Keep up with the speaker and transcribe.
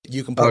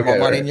You can put more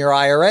money in your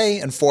IRA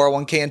and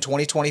 401k in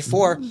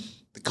 2024.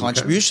 The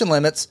contribution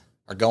limits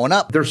are going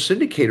up. There's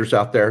syndicators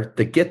out there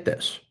that get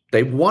this.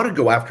 They want to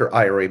go after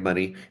IRA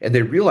money, and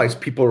they realize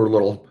people are a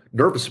little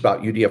nervous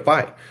about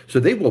UDFI.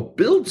 So they will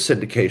build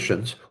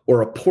syndications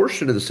or a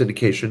portion of the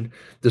syndication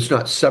that's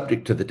not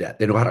subject to the debt.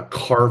 They know how to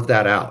carve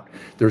that out.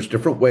 There's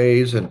different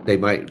ways, and they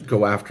might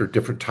go after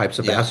different types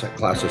of asset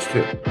classes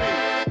too.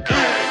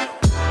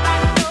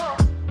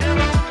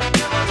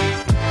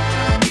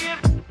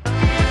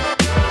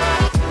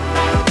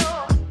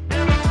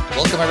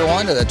 Welcome,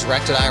 everyone, to the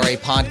Directed IRA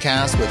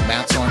podcast with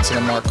Matt Sorensen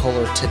and Mark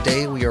Kohler.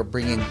 Today, we are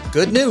bringing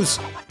good news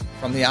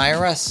from the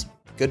IRS.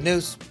 Good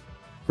news.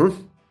 Are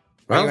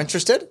you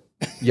interested?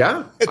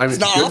 Yeah. It's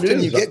not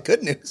often you get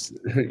good news.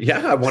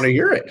 Yeah, I want to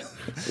hear it.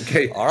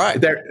 Okay. All right.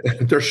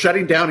 They're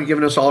shutting down and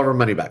giving us all of our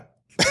money back.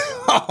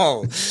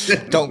 Oh,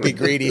 don't be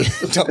greedy.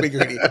 Don't be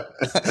greedy.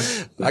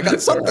 I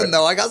got something,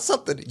 though. I got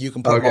something. You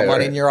can put more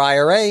money in your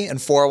IRA and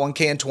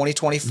 401k in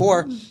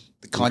 2024.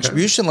 The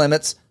contribution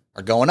limits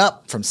are going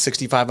up from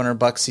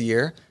 $6,500 a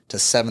year to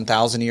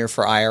 $7,000 a year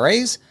for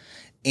IRAs,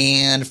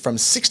 and from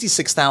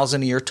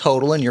 $66,000 a year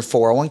total in your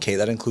 401k,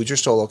 that includes your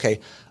solo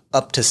K,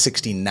 up to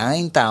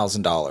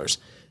 $69,000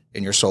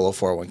 in your solo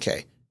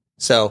 401k.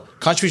 So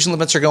contribution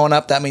limits are going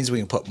up. That means we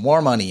can put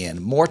more money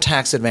in, more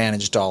tax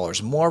advantage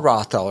dollars, more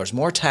Roth dollars,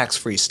 more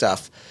tax-free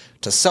stuff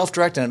to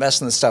self-direct and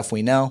invest in the stuff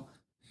we know.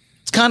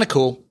 It's kind of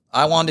cool.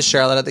 I wanted to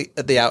share that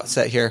at the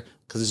outset here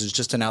because this was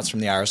just announced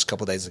from the IRS a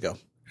couple of days ago.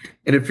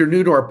 And if you're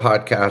new to our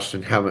podcast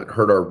and haven't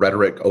heard our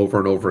rhetoric over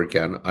and over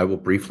again, I will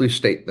briefly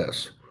state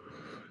this.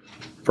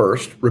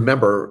 First,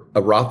 remember,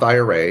 a Roth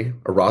IRA,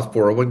 a Roth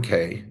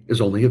 401k is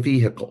only a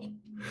vehicle.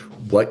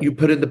 What you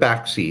put in the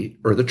back seat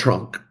or the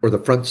trunk or the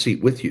front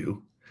seat with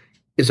you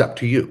is up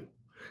to you.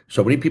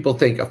 So many people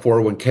think a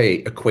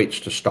 401k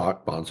equates to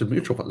stock, bonds, and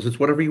mutual funds. It's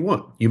whatever you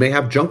want. You may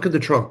have junk in the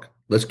trunk.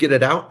 Let's get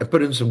it out and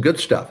put in some good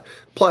stuff.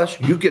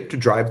 Plus, you get to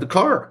drive the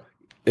car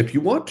if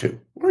you want to,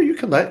 or you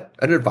can let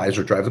an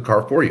advisor drive the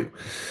car for you.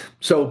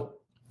 So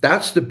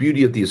that's the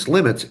beauty of these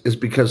limits, is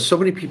because so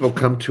many people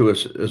come to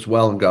us as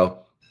well and go,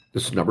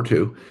 this is number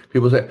two.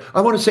 People say,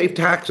 I want to save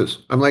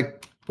taxes. I'm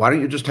like, why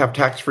don't you just have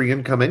tax-free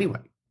income anyway?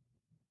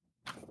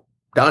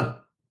 Done.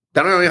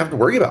 Then I don't even have to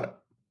worry about it.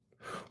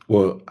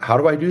 Well, how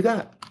do I do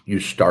that?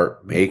 You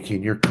start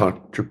making your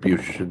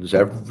contributions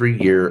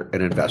every year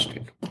and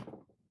investing.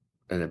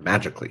 And then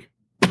magically,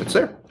 it's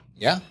there.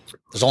 Yeah.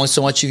 There's only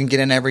so much you can get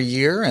in every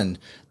year, and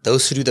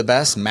those who do the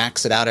best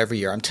max it out every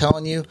year. I'm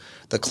telling you,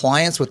 the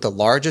clients with the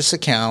largest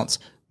accounts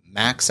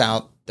max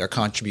out their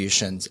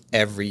contributions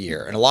every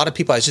year. And a lot of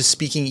people, I was just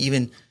speaking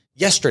even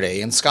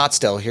yesterday in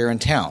Scottsdale here in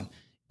town,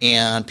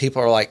 and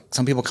people are like,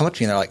 some people come up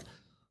to me and they're like,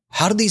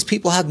 how do these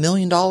people have $1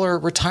 million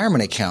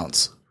retirement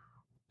accounts?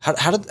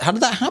 How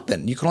did that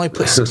happen? You can only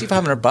put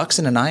 $6,500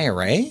 in an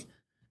IRA,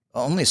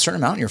 only a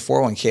certain amount in your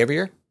 401k every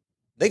year.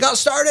 They got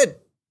started.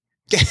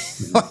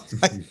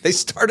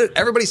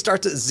 Everybody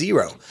starts at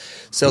zero.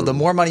 So the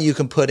more money you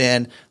can put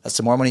in, that's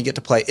the more money you get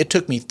to play. It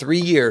took me 3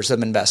 years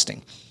of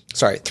investing.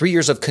 3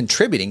 years of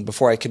contributing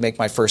before I could make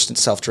my first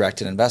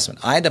self-directed investment.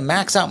 I had to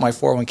max out my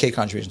 401k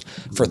contributions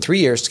for 3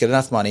 years to get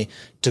enough money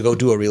to go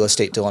do a real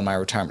estate deal in my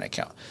retirement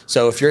account.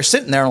 So if you're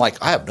sitting there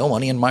like, I have no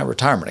money in my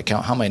retirement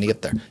account, how am I going to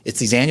get there? It's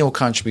these annual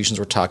contributions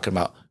we're talking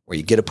about where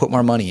you get to put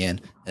more money in,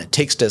 and it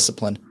takes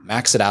discipline,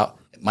 max it out.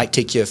 It might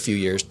take you a few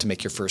years to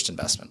make your first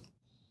investment.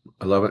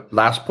 I love it.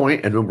 Last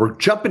point, and then we're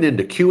jumping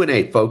into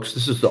Q&A, folks.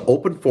 This is the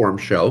open forum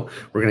show.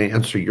 We're going to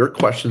answer your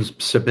questions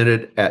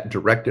submitted at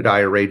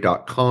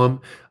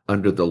directedira.com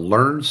under the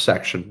Learn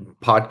section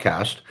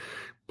podcast.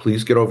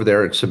 Please get over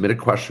there and submit a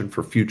question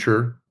for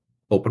future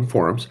open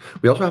forums.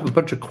 We also have a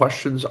bunch of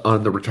questions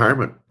on the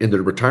retirement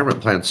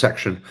plan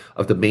section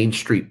of the Main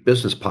Street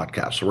Business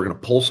podcast. So we're going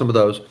to pull some of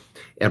those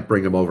and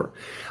bring them over.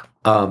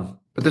 But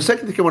the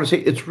second thing I want to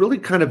say, it's really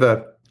kind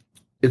of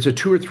it's a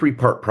 2 or 3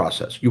 part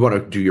process. You want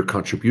to do your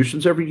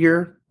contributions every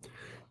year.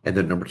 And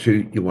then number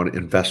 2, you want to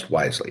invest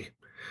wisely.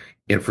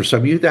 And for some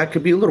of you, that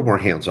could be a little more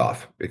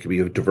hands-off. It could be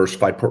a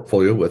diversified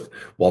portfolio with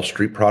Wall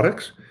Street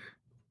products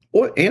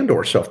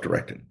or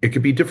self-directed. It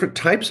could be different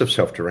types of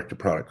self-directed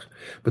products.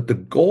 But the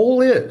goal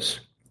is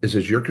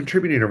as you're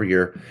contributing every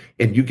year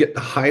and you get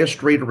the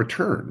highest rate of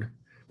return,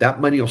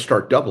 that money will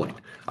start doubling.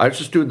 I was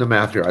just doing the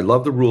math here. I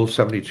love the rule of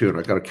 72, and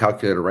I've got a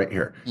calculator right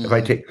here. Mm-hmm. If I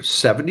take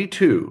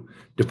 72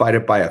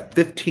 divided by a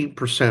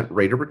 15%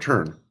 rate of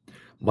return,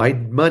 my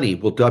money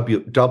will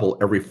double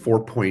every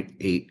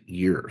 4.8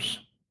 years.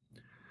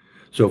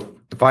 So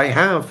if I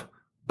have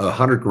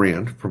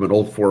 $100,000 from an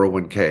old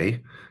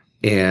 401k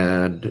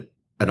and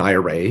an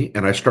IRA,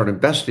 and I start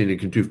investing and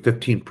can do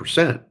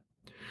 15%,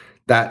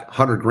 that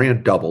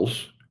 $100,000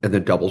 doubles and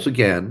then doubles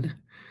again.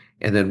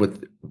 And then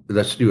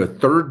let's do a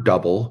third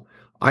double.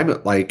 I'm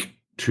at like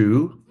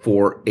 2,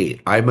 4,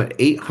 8. I'm at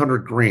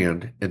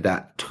 $800,000 in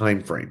that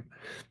time frame.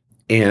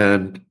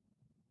 And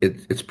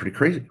it's pretty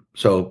crazy.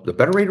 So the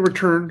better rate of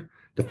return,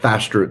 the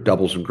faster it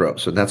doubles and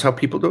grows. And that's how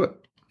people do it.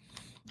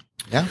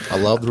 Yeah, I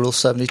love the Rule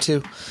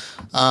 72.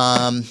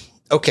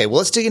 Okay, well,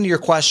 let's dig into your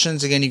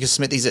questions. Again, you can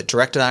submit these at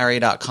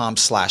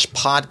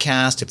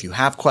directedira.com/podcast. If you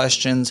have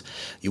questions,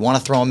 you want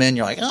to throw them in,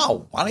 you're like,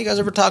 oh, why don't you guys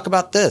ever talk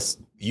about this?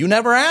 You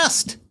never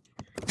asked.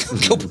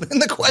 Go put in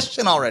the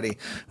question already.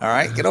 All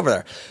right, get over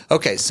there.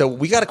 Okay, so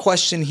we got a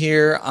question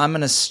here. I'm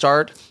going to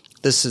start.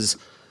 This is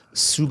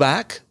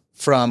Subak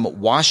from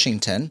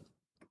Washington.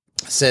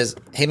 Says,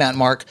 hey, Matt and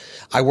Mark,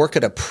 I work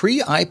at a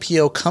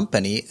pre-IPO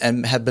company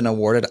and have been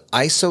awarded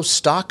ISO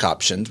stock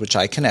options, which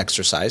I can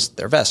exercise.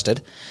 They're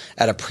vested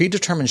at a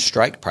predetermined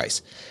strike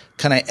price.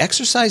 Can I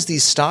exercise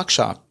these stock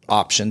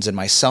options in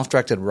my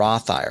self-directed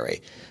Roth IRA?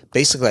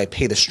 Basically, I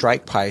pay the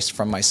strike price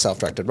from my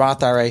self-directed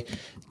Roth IRA.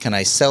 Can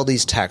I sell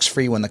these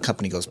tax-free when the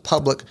company goes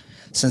public?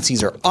 Since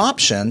these are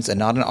options and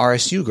not an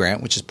RSU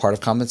grant, which is part of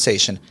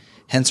compensation,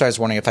 hence I was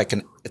wondering if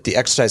the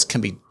exercise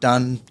can be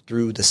done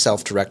through the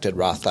self-directed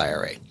Roth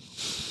IRA.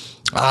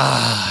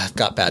 I've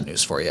got bad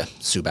news for you,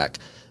 Subak.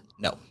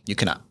 No, you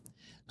cannot.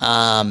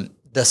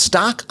 The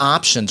stock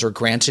options are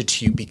granted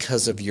to you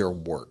because of your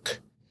work.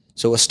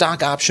 So a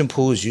stock option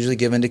pool is usually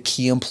given to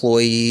key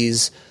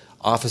employees,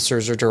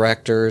 officers or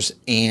directors,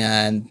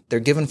 and they're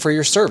given for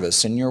your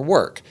service and your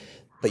work.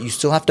 But you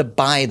still have to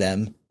buy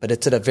them, but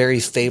it's at a very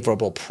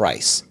favorable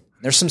price.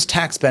 There's some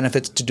tax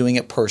benefits to doing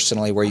it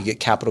personally where you get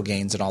capital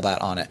gains and all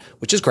that on it,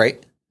 which is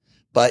great.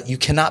 But you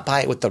cannot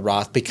buy it with the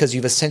Roth because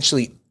you've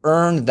essentially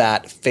earned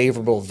that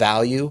favorable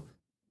value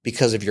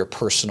because of your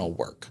personal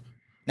work.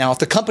 Now, if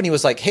the company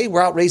was like, hey,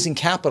 we're out raising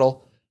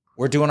capital,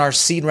 we're doing our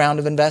seed round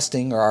of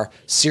investing or our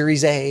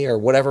Series A or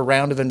whatever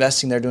round of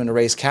investing they're doing to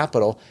raise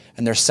capital,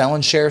 and they're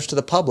selling shares to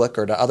the public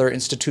or to other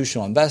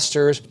institutional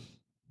investors,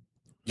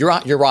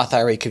 your Roth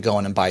IRA could go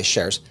in and buy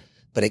shares,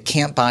 but it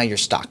can't buy your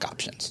stock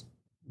options,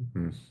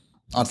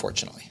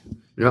 unfortunately.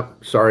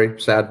 Yep. Sorry.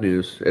 Sad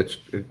news.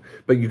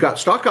 But you got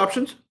stock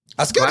options.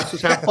 That's good.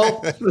 Glasses half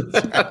full.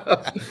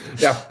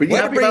 Yeah. But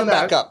you bring him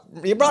back up.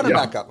 You brought him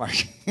back up, Mark.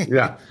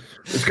 Yeah.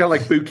 It's kind of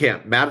like boot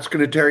camp. Matt's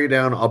going to tear you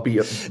down. I'll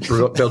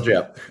build you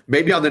up.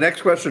 Maybe on the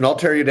next question, I'll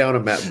tear you down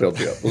and Matt will build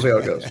you up. We'll see how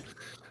it goes.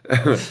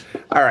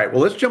 All right.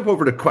 Well, let's jump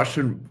over to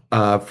question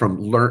from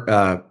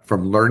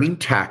Learning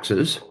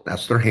Taxes.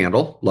 That's their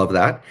handle. Love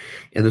that.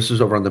 And this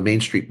is over on the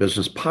Main Street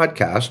Business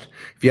Podcast.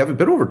 If you haven't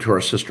been over to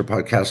our sister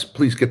podcast,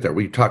 please get there.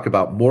 We talk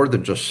about more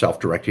than just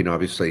self-directing,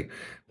 obviously,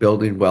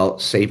 building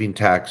wealth, saving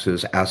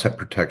taxes, asset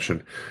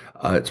protection.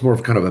 It's more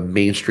of kind of a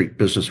Main Street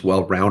business,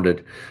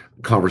 well-rounded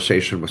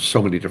conversation with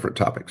so many different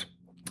topics.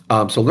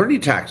 So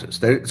learning taxes,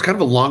 it's kind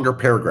of a longer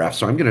paragraph.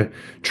 So I'm going to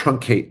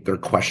truncate their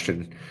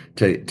question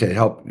to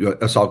help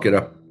us all get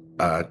up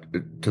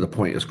to the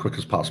point as quick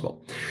as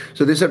possible.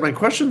 So they said, my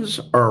questions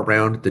are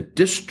around the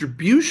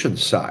distribution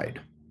side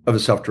of a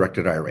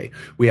self-directed IRA.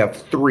 We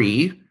have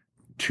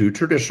two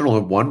traditional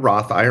and one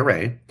Roth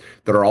IRA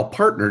that are all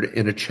partnered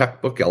in a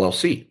checkbook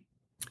LLC.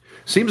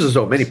 Seems as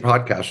though many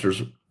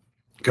podcasters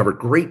cover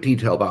great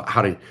detail about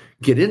how to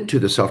get into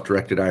the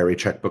self-directed IRA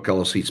checkbook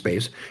LLC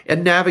space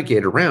and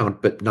navigate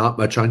around, but not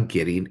much on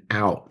getting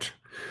out.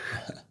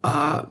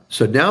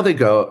 So now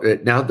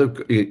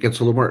it gets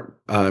a little more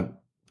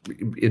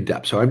in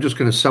depth. So I'm just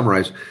going to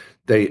summarize.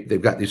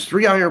 They've got these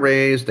 3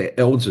 IRAs. They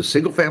owns a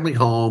single family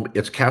home.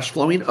 It's cash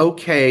flowing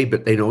okay,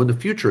 but they know in the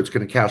future it's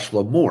going to cash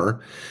flow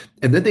more.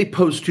 And then they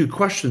pose 2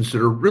 questions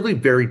that are really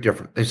very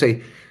different. They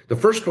say, the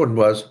first one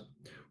was,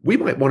 we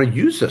might want to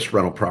use this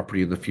rental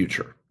property in the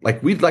future.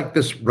 Like, we'd like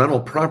this rental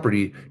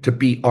property to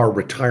be our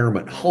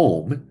retirement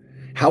home.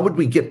 How would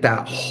we get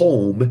that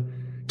home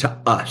to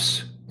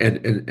us?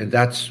 And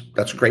that's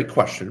a great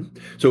question.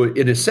 So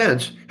in a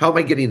sense, how am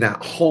I getting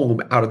that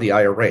home out of the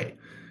IRA?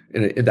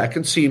 And that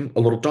can seem a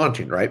little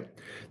daunting, right?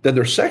 Then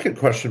their second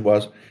question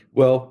was,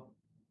 well,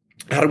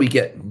 how do we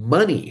get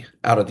money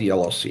out of the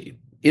LLC?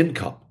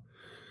 Income.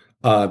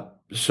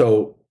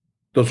 So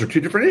those are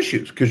 2 different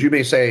issues, because you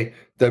may say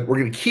that we're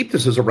going to keep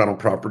this as a rental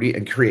property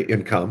and create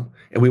income,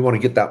 and we want to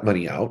get that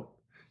money out.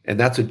 And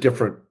that's a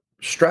different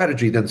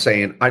strategy than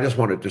saying, I just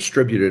want to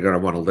distribute it and I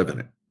want to live in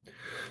it.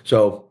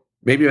 So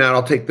maybe, Matt,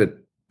 I'll take the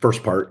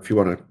first part if you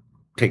want to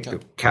take the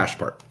cash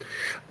part.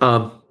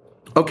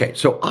 Okay,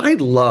 so I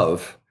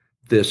love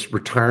this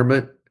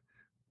retirement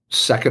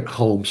second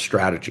home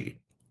strategy.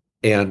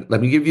 And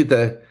let me give you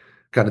the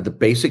kind of the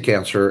basic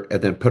answer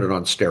and then put it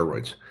on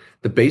steroids.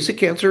 The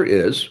basic answer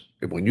is,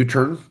 when you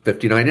turn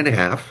 59 and a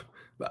half,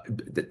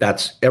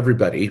 that's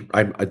everybody.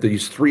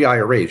 These 3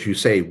 IRAs, you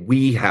say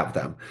we have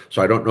them.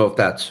 So I don't know if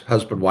that's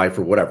husband, wife,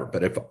 or whatever.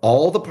 But if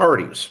all the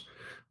parties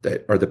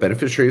that are the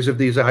beneficiaries of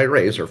these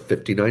IRAs are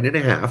 59 and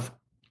a half,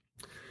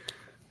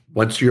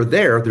 once you're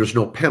there, there's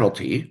no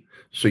penalty.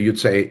 So you'd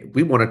say,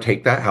 we want to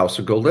take that house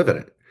and go live in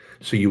it.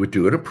 So you would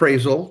do an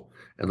appraisal.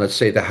 And let's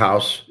say the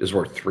house is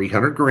worth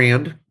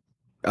 $300,000.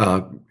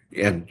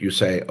 And you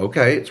say,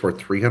 okay, it's worth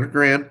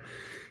 $300,000.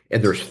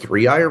 And there's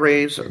 3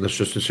 IRAs, and let's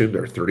just assume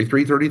they're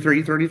 33,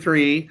 33,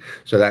 33.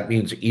 So that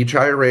means each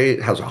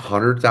IRA has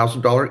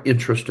 $100,000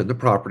 interest in the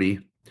property.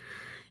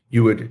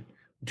 You would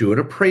do an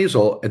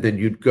appraisal, and then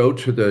you'd go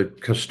to the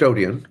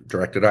custodian,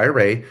 directed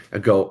IRA,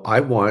 and go,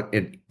 I want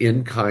an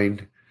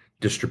in-kind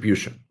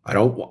distribution. I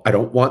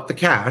don't want the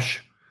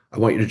cash. I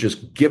want you to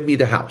just give me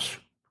the house.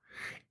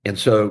 And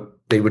so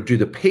they would do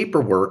the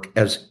paperwork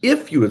as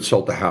if you had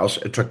sold the house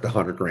and took the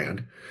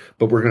 $100,000,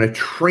 but we're going to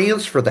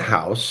transfer the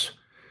house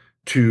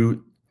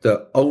to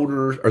the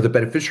owners or the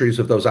beneficiaries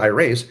of those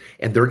IRAs,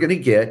 and they're going to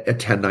get a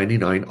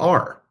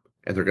 1099-R,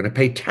 and they're going to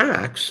pay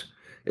tax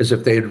as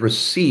if they had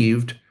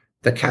received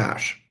the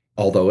cash,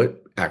 although it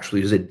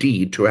actually is a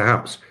deed to a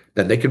house.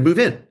 Then they can move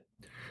in.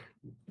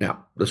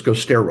 Now, let's go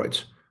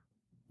steroids.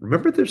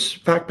 Remember this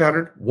fact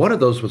pattern? One of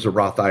those was a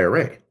Roth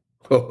IRA.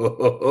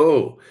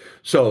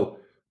 So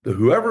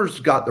whoever's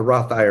got the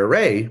Roth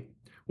IRA,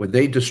 when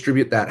they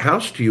distribute that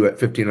house to you at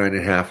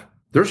 59.5,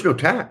 there's no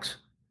tax.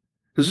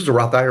 This is a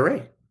Roth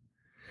IRA.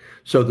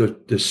 So the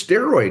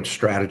steroid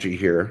strategy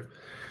here,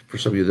 for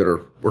some of you that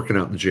are working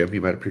out in the gym,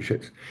 you might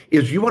appreciate this,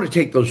 is you want to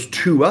take those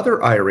two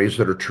other IRAs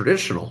that are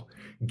traditional,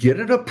 get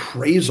an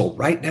appraisal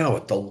right now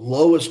at the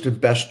lowest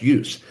and best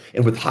use.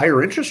 And with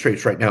higher interest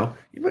rates right now,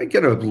 you might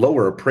get a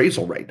lower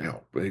appraisal right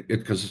now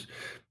because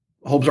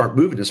homes aren't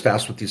moving as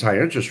fast with these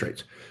higher interest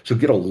rates. So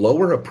get a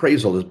lower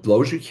appraisal as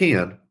low as you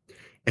can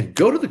and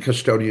go to the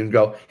custodian and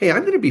go, hey,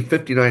 I'm going to be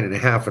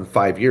 59.5 in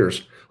 5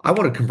 years. I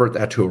want to convert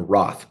that to a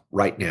Roth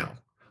right now.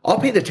 I'll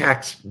pay the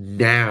tax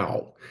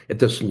now at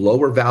this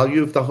lower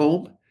value of the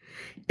home.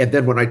 And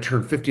then when I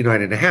turn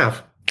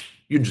 59.5,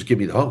 you can just give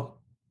me the home.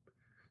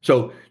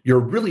 So you're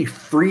really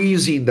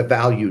freezing the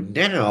value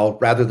now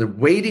rather than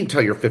waiting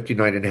till you're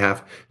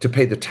 59.5 to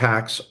pay the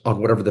tax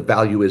on whatever the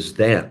value is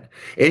then.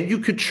 And you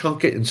could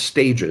chunk it in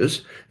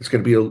stages. It's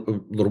going to be a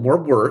little more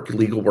work,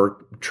 legal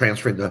work,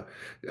 transferring the,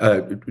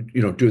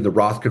 doing the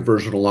Roth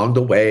conversion along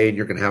the way. And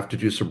you're going to have to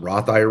do some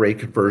Roth IRA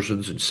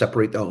conversions and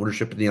separate the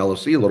ownership in the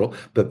LLC a little,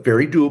 but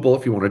very doable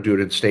if you want to do it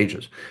in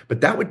stages.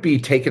 But that would be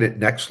taking it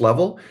next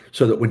level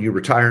so that when you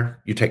retire,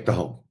 you take the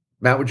home.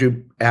 Matt, would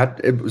you add,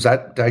 did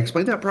I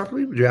explain that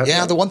properly? Would you add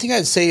that? The one thing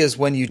I'd say is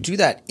when you do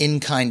that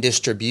in-kind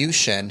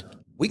distribution,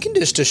 we can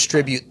just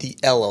distribute the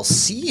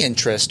LLC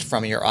interest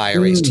from your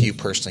IRAs to you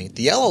personally.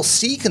 The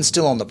LLC can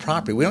still own the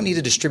property. We don't need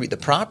to distribute the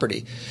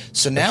property.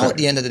 So now at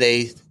the end of the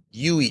day,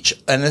 you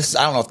each, and this,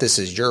 I don't know if this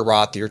is your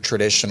Roth, your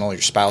traditional,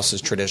 your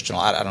spouse's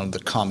traditional, I don't know the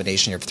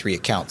combination of 3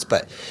 accounts,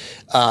 but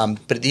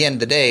at the end of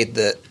the day,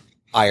 the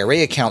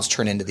IRA accounts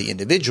turn into the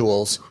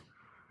individuals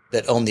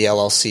that own the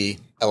LLC.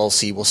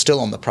 LLC will still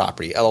own the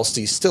property.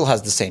 LLC still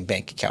has the same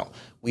bank account.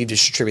 We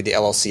distribute the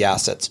LLC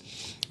assets.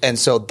 And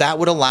so that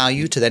would allow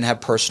you to then have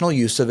personal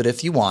use of it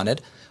if you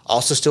wanted.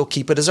 Also still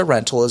keep it as a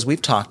rental as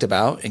we've talked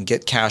about and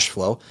get cash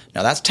flow.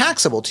 Now that's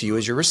taxable to you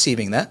as you're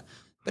receiving that.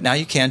 But now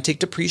you can take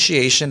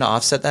depreciation to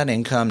offset that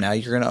income. Now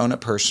you're going to own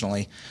it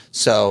personally.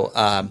 So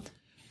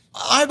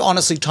I've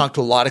honestly talked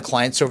to a lot of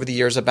clients over the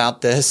years about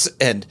this.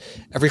 And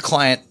many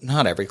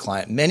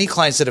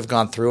clients that have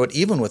gone through it,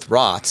 even with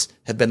Roths,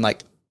 have been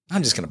like,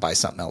 I'm just going to buy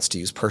something else to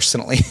use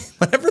personally.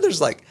 Whenever there's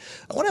I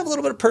want to have a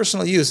little bit of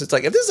personal use. It's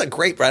like, if this is a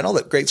great rental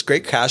that creates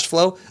great cash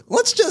flow,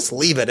 let's just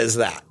leave it as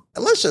that.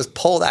 And let's just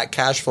pull that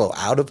cash flow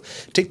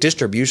take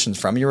distributions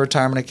from your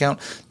retirement account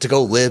to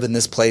go live in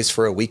this place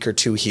for a week or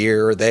two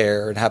here or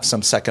there and have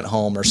some second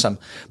home or some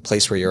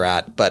place where you're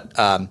at. But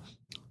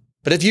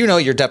if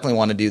you definitely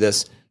want to do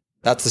this,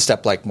 that's the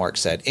step like Mark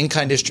said.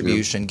 In-kind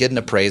distribution, get an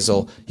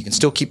appraisal. You can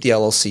still keep the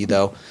LLC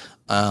though,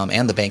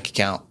 and the bank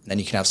account. Then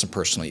you can have some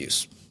personal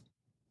use.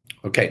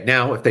 Okay,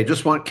 now if they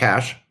just want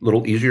cash, a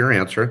little easier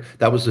answer.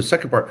 That was the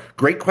second part.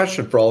 Great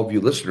question for all of you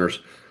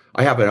listeners.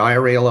 I have an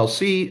IRA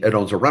LLC. It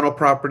owns a rental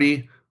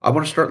property. I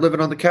want to start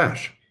living on the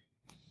cash.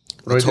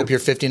 Let's hope you're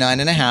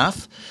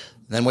 59.5.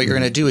 Then what you're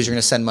going to do is you're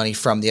going to send money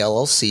from the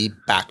LLC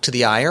back to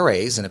the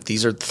IRAs. And if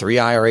these are 3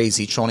 IRAs,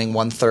 each owning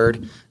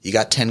 1/3, you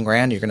got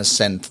 $10,000. You're going to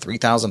send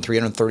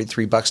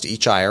 $3,333 to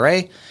each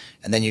IRA.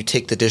 And then you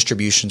take the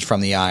distributions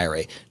from the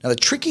IRA. Now, the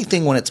tricky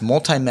thing when it's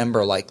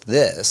multi-member like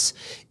this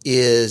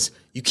is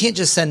you can't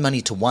just send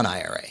money to one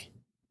IRA.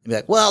 You'd be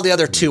like, well, the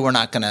other 2, we're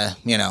not going to,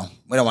 we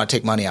don't want to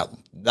take money out.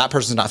 That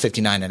person's not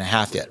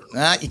 59.5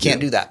 yet. You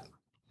can't do that.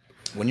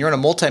 When you're in a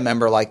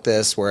multi-member like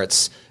this, where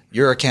it's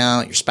your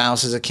account, your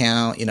spouse's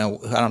account, I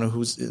don't know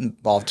who's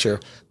involved here,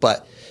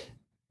 but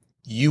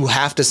you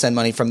have to send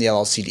money from the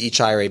LLC to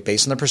each IRA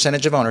based on the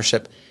percentage of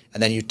ownership,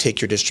 and then you take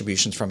your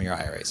distributions from your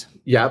IRAs.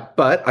 Yeah,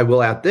 but I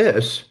will add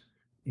this.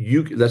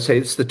 Let's say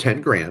it's the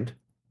 $10,000,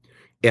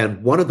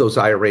 and one of those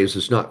IRAs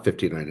is not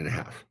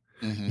 59.5.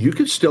 Mm-hmm. You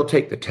can still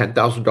take the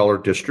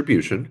 $10,000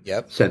 distribution,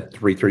 send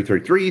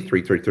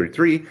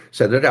 3333,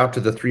 send it out to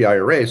the 3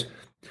 IRAs.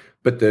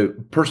 But the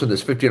person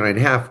that's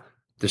 59.5,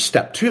 the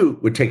step 2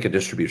 would take a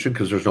distribution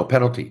because there's no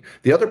penalty.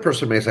 The other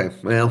person may say,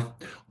 well,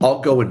 I'll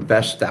go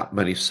invest that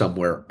money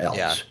somewhere else.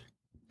 Yeah.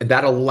 And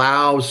that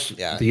allows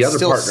the other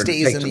partner to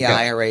take stays in the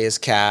IRA as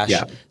cash.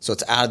 Yeah. So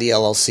it's out of the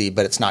LLC,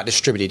 but it's not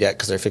distributed yet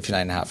because they're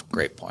 59.5.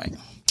 Great point.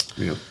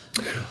 Yeah.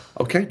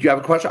 Okay. Do you have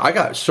a question? I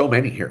got so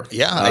many here.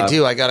 Yeah, I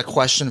do. I got a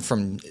question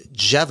from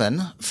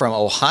Jevon from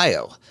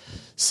Ohio.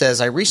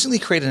 Says, I recently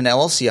created an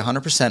LLC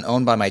 100%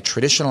 owned by my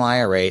traditional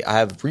IRA. I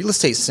have real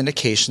estate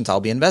syndications I'll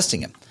be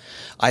investing in.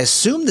 I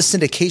assume the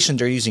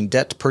syndications are using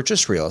debt to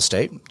purchase real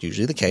estate,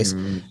 usually the case.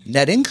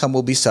 Net income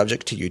will be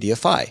subject to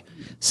UDFI.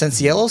 Since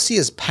the LLC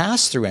is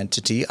pass-through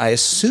entity, I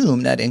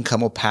assume that income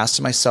will pass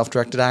to my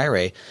self-directed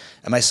IRA,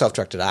 and my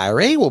self-directed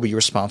IRA will be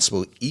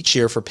responsible each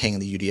year for paying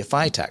the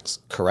UDFI tax.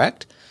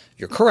 Correct?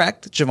 You're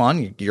correct,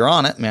 Javon. You're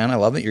on it, man. I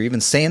love it. You're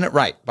even saying it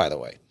right, by the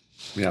way.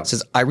 Yeah. It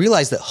says, I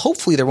realize that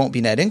hopefully there won't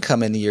be net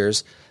income in the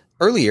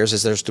early years,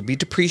 as there's to be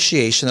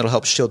depreciation that'll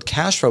help shield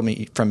cash flow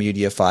from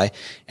UDFI,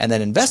 and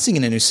then investing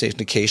in a new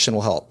syndication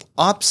will help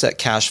offset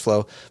cash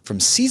flow from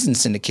seasoned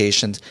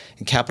syndications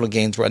and capital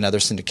gains where another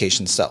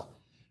syndication sell.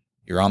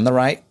 You're on the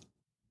right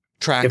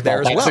track if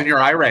there as well. If that's in your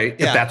IRA, if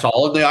that's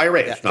all in the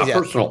IRA, it's not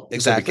personal.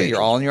 Exactly.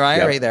 You're all in your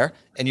IRA there.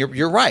 And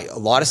you're right. A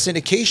lot of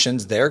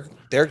syndications,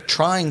 they're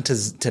trying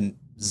to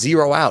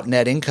zero out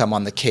net income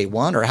on the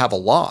K1 or have a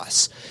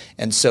loss.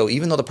 And so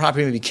even though the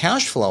property may be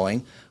cash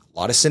flowing, a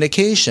lot of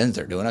syndications,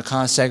 they're doing a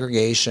cost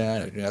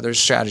segregation, or doing other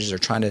strategies, they're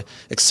trying to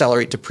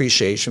accelerate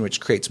depreciation,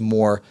 which creates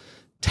more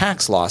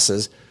tax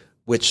losses,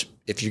 which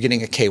if you're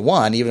getting a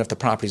K1, even if the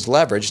property's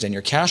leveraged and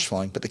you're cash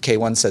flowing, but the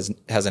K1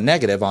 has a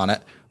negative on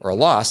it or a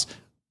loss,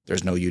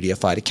 there's no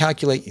UDFI to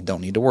calculate. You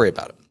don't need to worry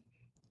about it.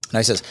 And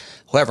I says,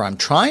 however, I'm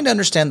trying to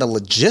understand the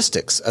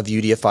logistics of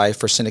UDFI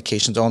for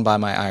syndications owned by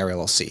my IRA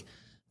LLC. And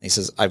he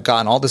says, I've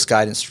gotten all this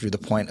guidance through the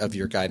point of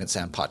your guidance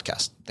and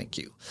podcast. Thank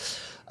you.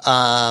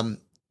 Well,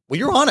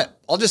 you're on it.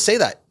 I'll just say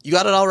that. You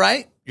got it all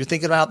right. You're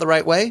thinking about it the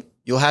right way.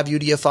 You'll have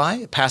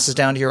UDFI. It passes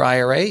down to your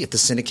IRA. If the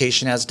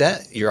syndication has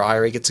debt, your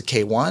IRA gets a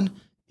K1.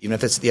 Even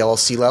if it's at the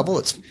LLC level,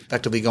 it's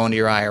effectively going to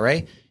your IRA.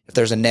 If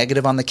there's a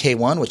negative on the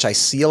K1, which I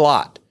see a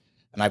lot,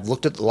 and I've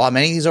looked at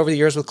many of these over the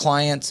years with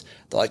clients,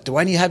 they're like, do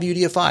I need to have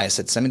UDFI? I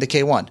said, send me the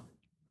K1.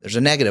 There's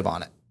a negative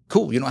on it.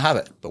 Cool, you don't have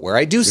it. But where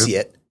I do see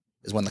it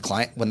is when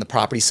the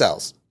property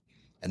sells.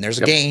 And there's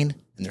a gain,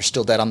 and there's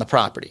still debt on the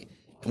property.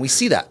 And we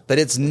see that. But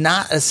it's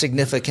not a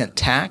significant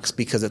tax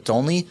because it's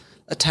only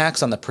a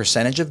tax on the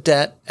percentage of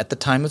debt at the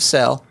time of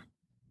sale,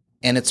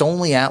 and it's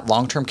only at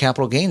long-term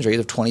capital gains rate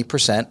of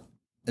 20%.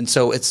 And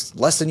so it's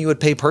less than you would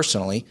pay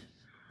personally.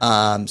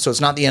 So it's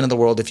not the end of the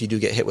world if you do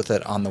get hit with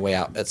it on the way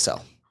out at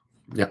sell.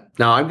 Yeah.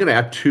 Now I'm going to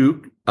add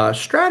two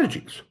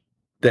strategies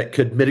that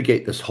could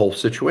mitigate this whole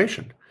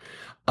situation.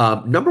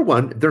 Number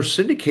one, there's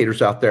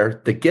syndicators out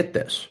there that get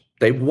this.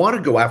 They want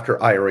to go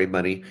after IRA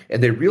money,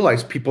 and they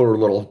realize people are a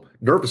little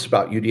nervous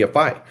about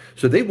UDFI.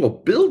 So they will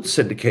build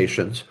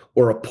syndications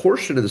or a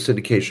portion of the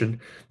syndication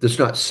that's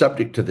not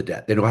subject to the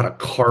debt. They know how to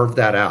carve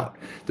that out.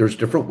 There's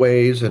different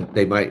ways, and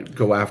they might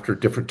go after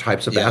different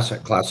types of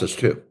asset classes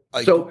too.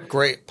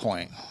 Great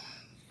point.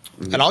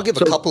 And I'll give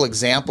a couple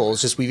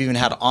examples. Just we've even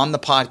had on the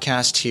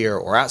podcast here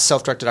or at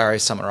Self-Directed IRA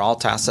Summit or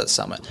Alt Asset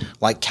Summit,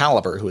 like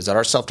Caliber, who is at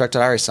our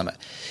Self-Directed IRA Summit.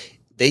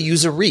 They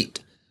use a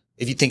REIT.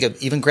 If you think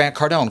of even Grant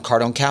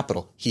Cardone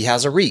Capital, he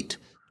has a REIT.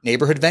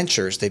 Neighborhood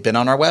Ventures, they've been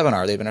on our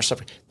webinar. They've been our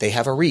stuff. They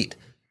have a REIT.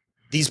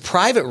 These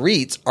private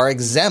REITs are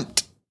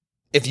exempt.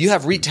 If you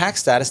have REIT tax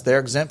status, they're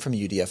exempt from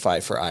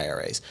UDFI for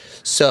IRAs.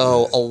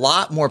 So a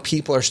lot more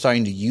people are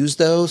starting to use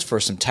those for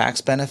some tax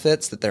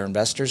benefits that their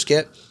investors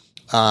get.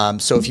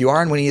 So if you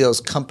are in one of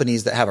those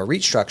companies that have a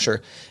REIT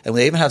structure, and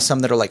they even have some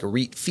that are like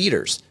REIT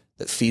feeders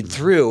that feed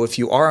through if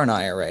you are an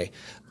IRA,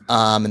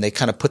 and they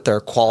kind of put their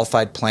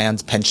qualified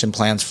plans, pension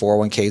plans,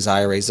 401ks,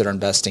 IRAs that are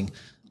investing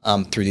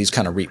through these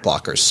kind of REIT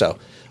blockers. So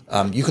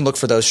you can look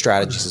for those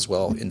strategies as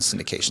well in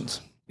syndications.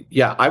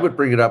 Yeah, I would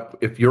bring it up.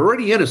 If you're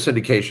already in a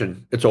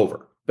syndication, it's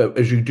over. But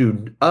as you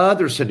do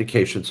other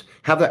syndications,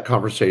 have that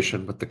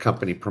conversation with the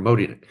company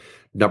promoting it.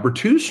 Number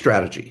two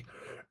strategy.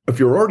 If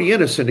you're already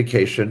in a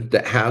syndication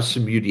that has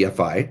some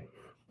UDFI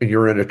and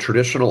you're in a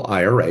traditional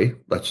IRA,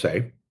 let's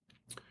say,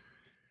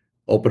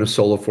 open a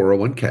solo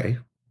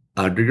 401k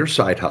under your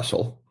side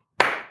hustle,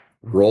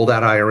 roll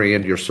that IRA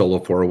into your solo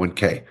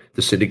 401k.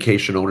 The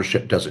syndication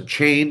ownership doesn't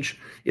change.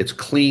 It's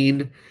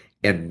clean.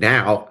 And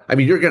now,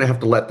 you're going to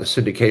have to let the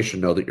syndication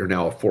know that you're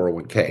now a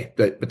 401k,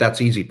 but that's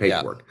easy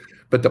paperwork. Yeah.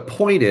 But the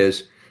point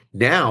is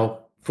now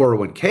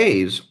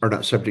 401ks are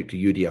not subject to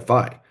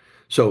UDFI.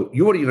 So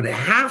you won't even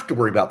have to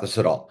worry about this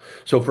at all.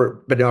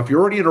 But now if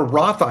you're already in a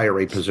Roth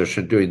IRA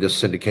position doing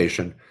this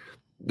syndication,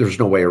 there's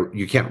no way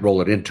you can't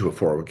roll it into a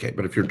 401k.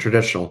 But if you're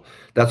traditional,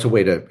 that's a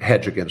way to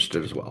hedge against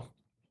it as well.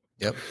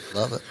 Yep.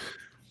 Love it.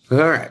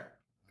 All right.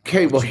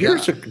 Okay. Well,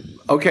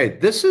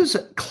 this is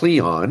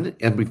Cleon,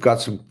 and we've got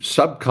some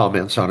sub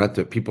comments on it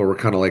that people were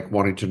kind of like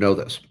wanting to know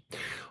this.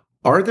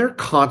 Are there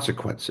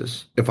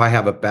consequences if I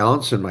have a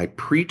balance in my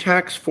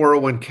pre-tax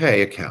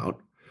 401k account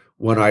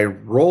when I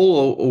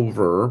roll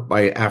over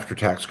my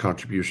after-tax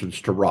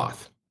contributions to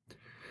Roth?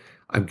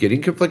 I'm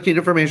getting conflicting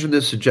information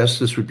that suggests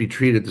this would be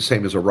treated the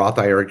same as a Roth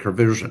IRA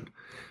conversion.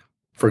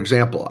 For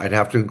example, I'd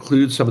have to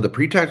include some of the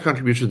pre-tax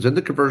contributions in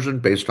the conversion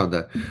based on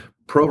the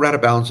pro rata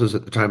balances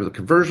at the time of the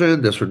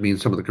conversion. This would mean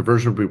some of the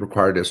conversion would be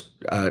required as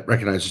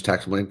recognized as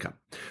taxable income.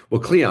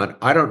 Well, Cleon,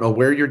 I don't know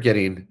where you're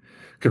getting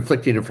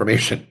conflicting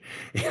information.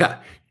 Yeah.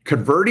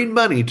 Converting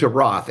money to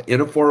Roth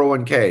in a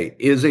 401k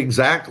is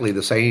exactly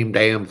the same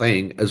damn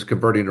thing as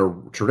converting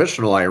a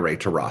traditional IRA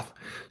to Roth.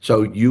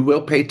 So you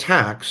will pay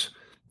tax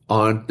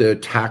on the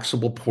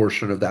taxable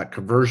portion of that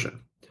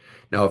conversion.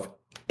 Now, if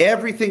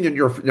everything in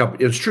your, now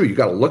it's true, you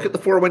got to look at the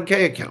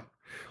 401k account.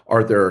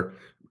 Are there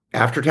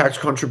after-tax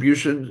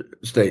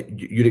contributions that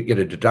you didn't get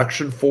a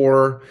deduction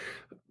for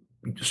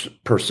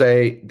per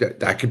se?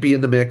 That could be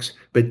in the mix.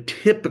 But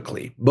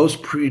typically,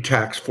 most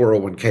pre-tax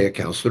 401k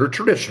accounts that are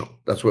traditional,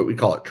 that's what we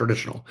call it,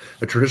 traditional.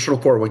 A traditional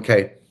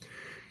 401k,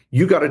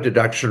 you got a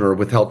deduction or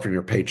withheld from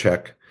your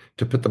paycheck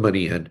to put the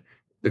money in.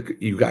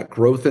 You got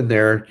growth in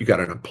there. You got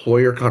an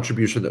employer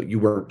contribution that you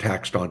weren't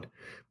taxed on.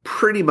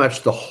 Pretty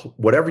much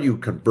whatever you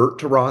convert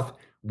to Roth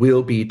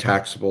will be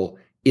taxable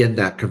in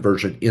that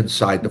conversion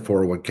inside the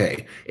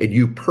 401k. And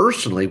you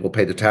personally will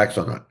pay the tax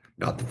on it,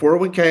 not the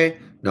 401k,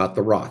 not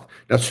the Roth.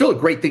 Now, it's still a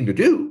great thing to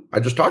do.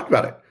 I just talked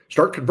about it.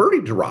 Start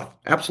converting to Roth.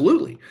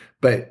 Absolutely.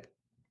 But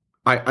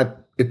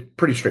it's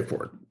pretty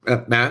straightforward.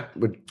 Matt,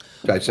 would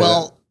I say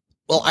that?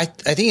 Well, I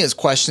think it's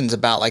questions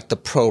about like the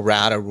pro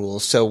rata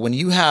rules. So when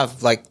you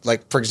have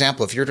like for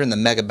example, if you're doing the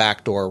mega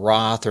backdoor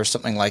Roth or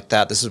something like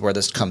that, this is where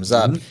this comes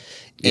up. Mm-hmm.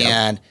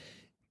 Yeah. And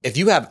if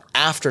you have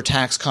after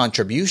tax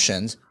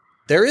contributions,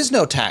 there is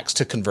no tax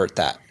to convert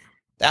that.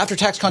 The after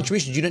tax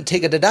contributions, you didn't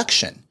take a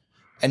deduction.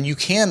 And you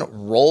can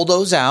roll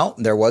those out.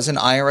 There was an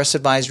IRS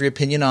advisory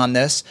opinion on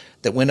this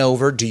that went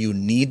over, do you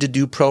need to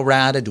do pro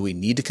rata? Do we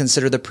need to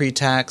consider the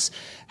pre-tax?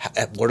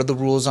 What are the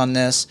rules on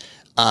this?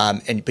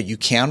 But you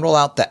can roll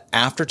out the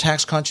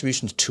after-tax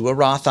contributions to a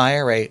Roth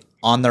IRA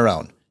on their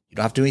own. You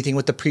don't have to do anything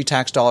with the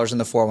pre-tax dollars in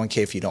the 401k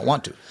if you don't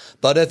want to.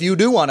 But if you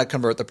do want to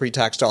convert the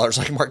pre-tax dollars,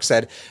 like Mark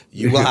said,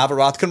 you will have a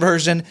Roth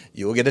conversion,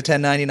 you will get a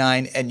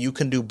 1099, and you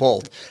can do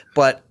both.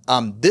 But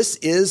this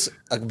is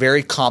a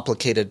very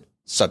complicated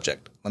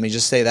subject. Let me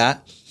just say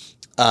that.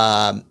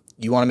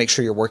 You want to make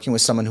sure you're working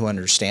with someone who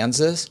understands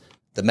this.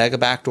 The mega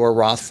backdoor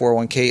Roth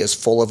 401k is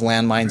full of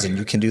landmines, and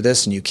you can do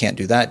this and you can't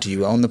do that. Do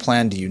you own the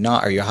plan? Do you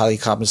not? Are you a highly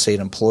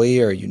compensated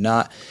employee or are you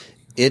not?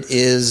 It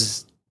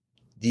is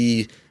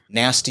the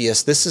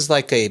nastiest. This is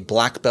like a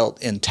black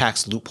belt in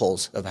tax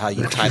loopholes of how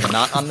you tie the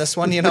knot on this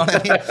one. You know what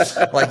I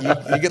mean? Like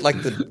you get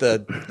like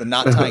the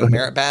knot tying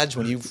merit badge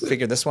when you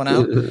figure this one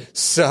out.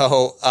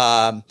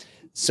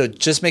 So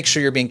just make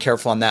sure you're being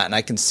careful on that. And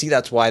I can see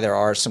that's why there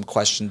are some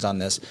questions on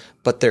this.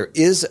 But there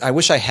is, I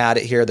wish I had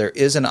it here, there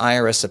is an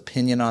IRS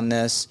opinion on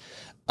this.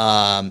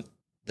 That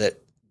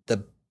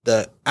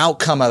the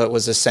outcome of it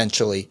was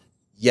essentially,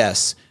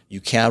 yes,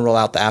 you can roll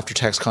out the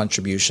after-tax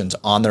contributions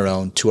on their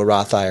own to a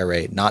Roth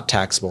IRA, not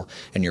taxable,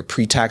 and your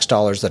pre-tax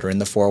dollars that are in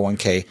the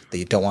 401k that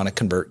you don't want to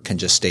convert can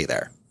just stay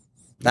there.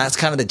 That's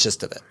kind of the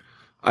gist of it.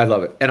 I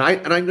love it. And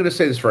I'm going to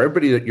say this for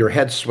everybody that your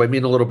head's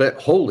swimming a little bit.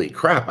 Holy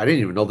crap. I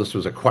didn't even know this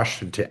was a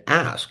question to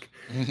ask.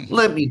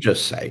 Let me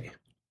just say,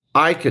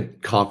 I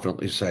could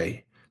confidently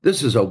say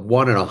this is a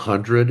 1 in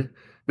 100,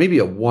 maybe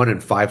a 1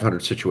 in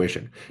 500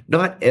 situation.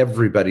 Not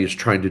everybody is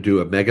trying to do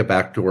a mega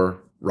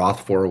backdoor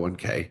Roth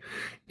 401k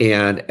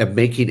and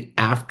making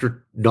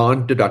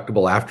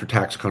non-deductible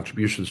after-tax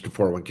contributions to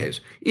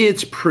 401ks.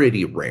 It's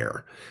pretty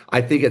rare.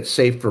 I think it's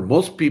safe for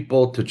most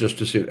people to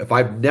just assume, if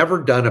I've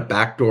never done a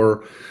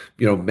backdoor,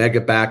 mega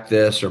back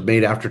this or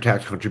made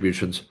after-tax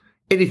contributions,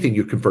 anything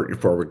you convert your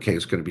 401k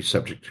is going to be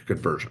subject to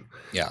conversion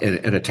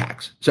and a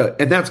tax. So,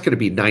 and that's going to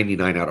be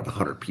 99 out of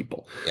 100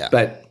 people. Yeah.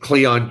 But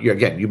Cleon,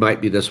 you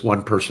might be this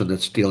one person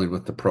that's dealing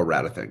with the pro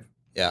rata thing.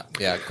 Yeah,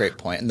 great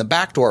point. And the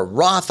backdoor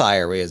Roth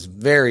IRA is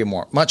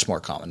much more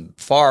common,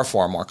 far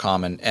more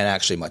common, and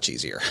actually much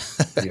easier.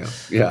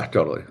 yeah,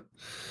 totally.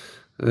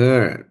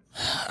 All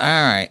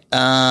right.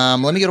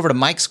 Let me get over to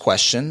Mike's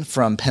question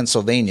from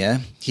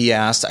Pennsylvania. He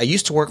asked, I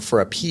used to work for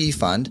a PE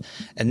fund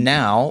and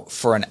now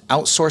for an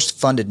outsourced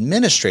fund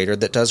administrator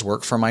that does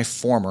work for my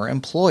former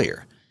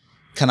employer.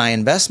 Can I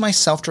invest my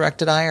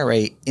self-directed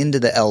IRA into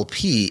the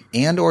LP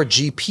and or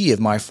GP of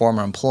my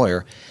former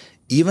employer,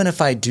 even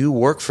if I do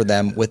work for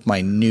them with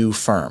my new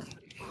firm?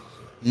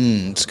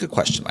 It's a good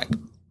question, Mike.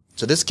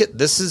 So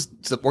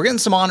we're getting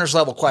some honors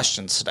level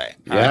questions today.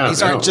 Yeah,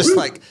 these aren't just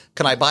like,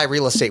 can I buy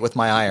real estate with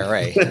my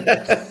IRA?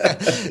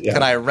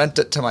 Can I rent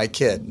it to my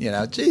kid?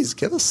 Geez,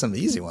 give us some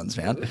easy ones,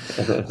 man.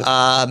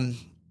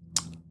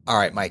 All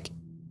right, Mike.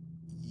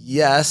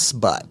 Yes,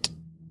 but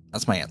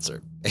that's my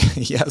answer.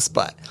 Yes,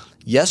 but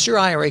yes, your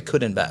IRA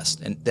could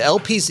invest, and the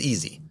LP is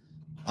easy.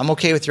 I'm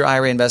okay with your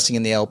IRA investing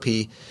in the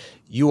LP.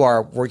 You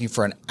are working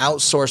for an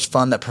outsourced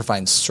fund that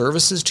provides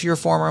services to your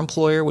former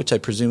employer, which I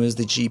presume is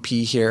the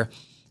GP here.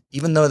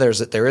 Even though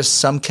there is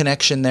some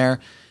connection there,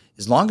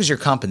 as long as your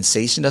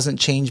compensation doesn't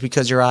change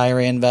because your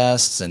IRA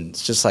invests, and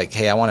it's just like,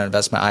 hey, I want to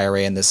invest my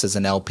IRA in this as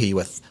an LP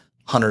with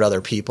 100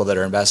 other people that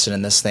are invested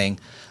in this thing,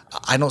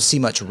 I don't see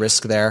much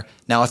risk there.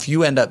 Now, if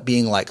you end up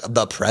being like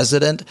the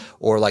president,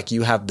 or like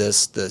you have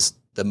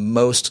the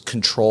most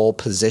control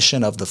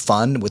position of the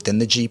fund within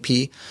the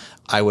GP,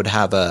 I would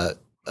have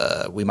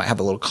we might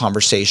have a little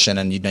conversation,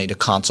 and you'd need to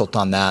consult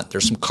on that.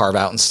 There's some carve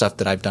out and stuff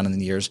that I've done in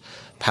the years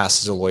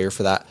past as a lawyer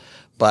for that.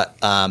 But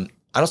I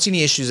don't see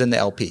any issues in the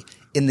LP.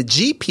 In the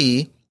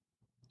GP,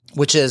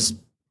 which is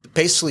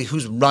basically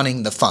who's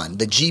running the fund.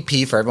 The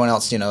GP, for everyone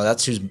else,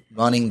 that's who's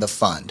running the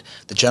fund.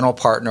 The general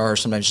partner, or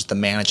sometimes just the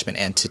management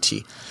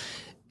entity.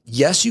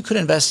 Yes, you could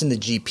invest in the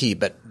GP,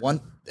 but one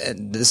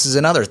and this is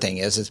another thing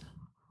is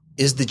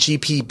the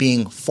GP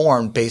being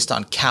formed based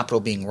on capital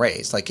being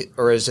raised?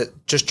 Or is it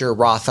just your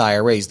Roth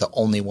IRA is the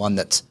only one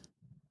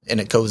and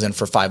it goes in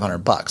for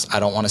 $500? I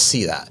don't want to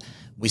see that.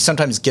 We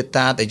sometimes get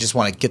that. They just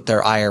want to get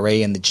their IRA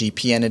in the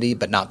GP entity,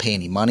 but not pay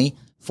any money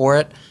for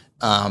it.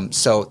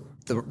 So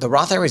the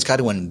Roth IRA's got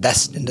to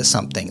invest into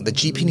something. The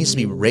GP needs to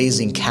be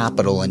raising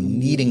capital and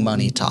needing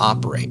money to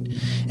operate.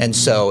 And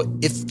so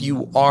if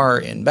you are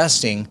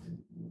investing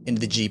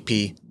into the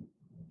GP,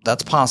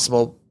 that's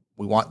possible.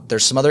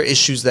 There's some other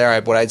issues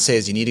there. What I'd say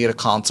is you need to get a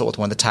consult with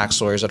one of the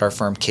tax lawyers at our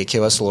firm,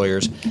 KKOS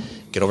Lawyers.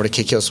 Get over to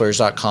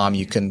kkslawyers.com.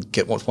 You can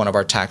get with one of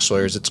our tax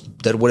lawyers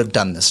that would have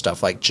done this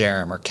stuff, like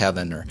Jerem or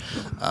Kevin or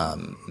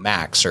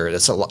Max or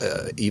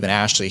even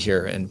Ashley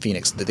here in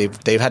Phoenix.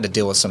 They've had to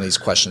deal with some of these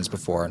questions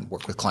before and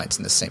work with clients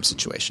in the same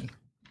situation.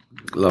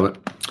 Love it.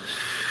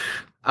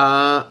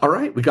 All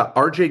right. We got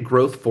RJ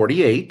Growth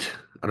 48.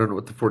 I don't know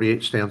what the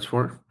 48 stands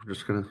for. We're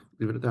just going to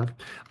leave it at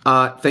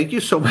that. Thank you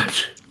so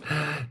much.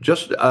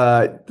 Just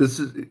this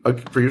is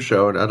for your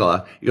show.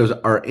 And he goes,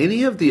 are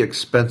any of the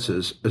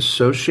expenses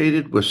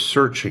associated with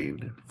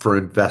searching for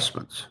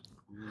investments,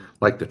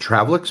 like the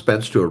travel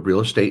expense to a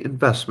real estate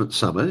investment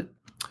summit,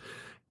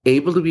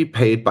 able to be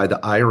paid by the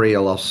IRA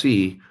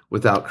LLC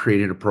without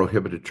creating a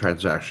prohibited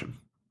transaction?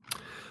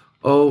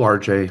 Oh,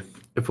 RJ,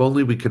 if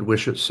only we could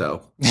wish it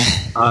so.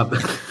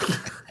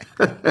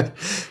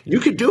 You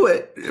could do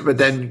it, but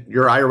then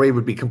your IRA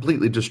would be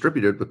completely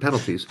distributed with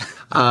penalties.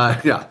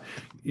 Yeah.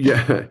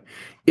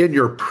 In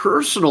your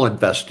personal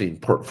investing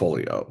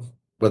portfolio,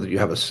 whether you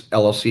have a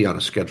LLC on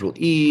a Schedule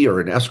E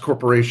or an S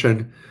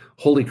corporation,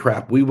 holy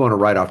crap, we want to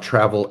write off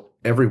travel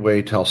every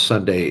way till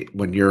Sunday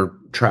when you're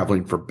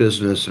traveling for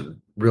business and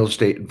real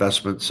estate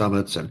investment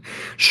summits, and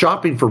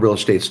shopping for real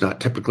estate is not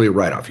typically a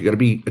write-off. You got to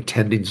be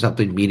attending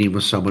something, meeting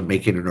with someone,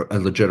 making a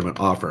legitimate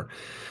offer.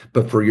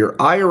 But for your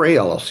IRA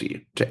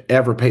LLC to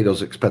ever pay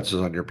those expenses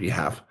on your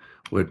behalf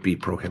would be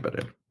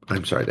prohibited.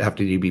 I'm sorry, they have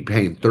to be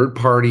paying third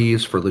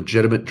parties for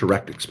legitimate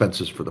direct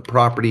expenses for the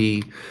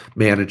property,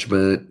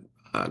 management,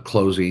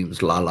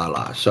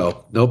 closings,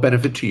 So no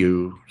benefit to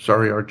you.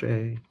 Sorry,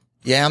 RJ.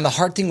 Yeah, and the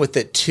hard thing with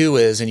it too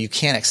is, and you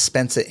can't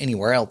expense it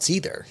anywhere else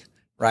either,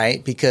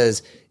 right?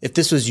 Because if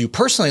this was you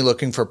personally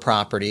looking for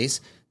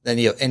properties, then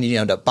you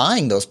end up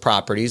buying those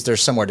properties,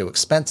 there's somewhere to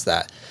expense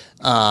that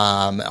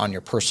on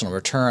your personal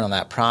return on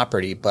that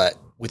property. But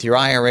with your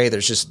IRA,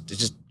 there's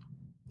just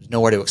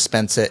nowhere to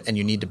expense it, and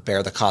you need to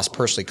bear the cost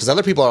personally. Because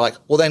other people are like,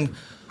 well, then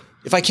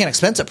if I can't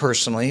expense it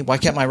personally, why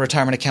can't my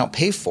retirement account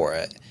pay for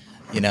it?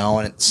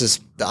 And it's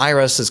just the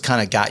IRS has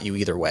kind of got you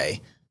either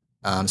way.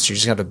 So you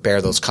just have to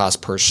bear those costs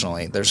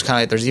personally. There's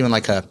even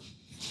like a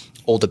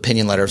old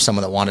opinion letter of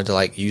someone that wanted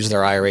to use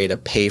their IRA to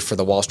pay for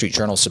the Wall Street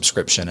Journal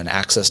subscription and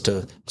access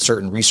to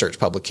certain research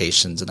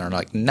publications. And they're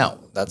like, no,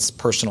 that's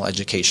personal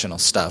educational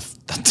stuff.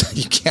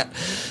 You can't,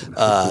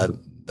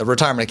 the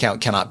retirement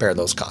account cannot bear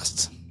those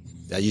costs.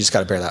 You just got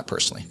to bear that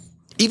personally.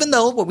 Even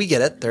though when we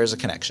get it, there's a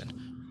connection.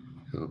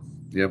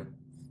 Yep.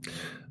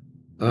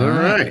 All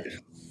right.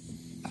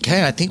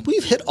 Okay, I think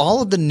we've hit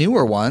all of the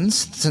newer ones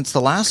since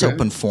the last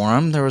open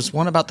forum. There was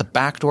one about the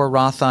backdoor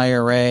Roth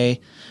IRA.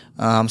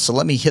 So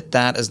let me hit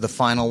that as the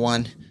final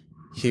one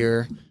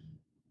here.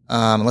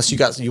 Unless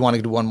you want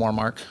to do one more,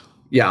 Mark?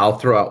 Yeah, I'll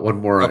throw out one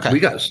more. Okay.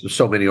 We got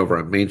so many over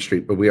on Main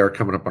Street, but we are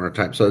coming up on our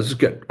time. So this is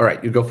good. All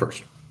right, you go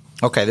first.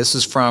 Okay, this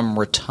is from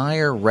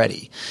Retire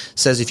Ready. It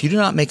says, if you do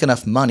not make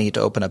enough money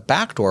to open a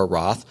backdoor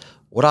Roth,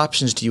 what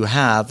options do you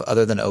have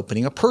other than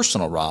opening a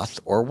personal Roth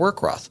or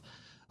work Roth?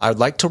 I would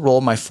like to roll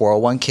my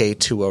 401k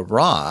to a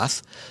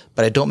Roth,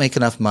 but I don't make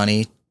enough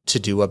money to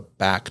do a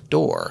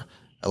backdoor.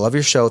 I love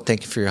your show.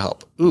 Thank you for your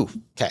help. Ooh,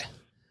 okay.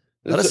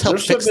 Let us help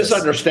fix this. There's some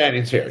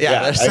misunderstandings here.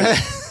 Yeah,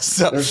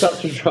 there's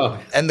something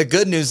wrong. And the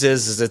good news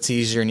is it's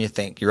easier than you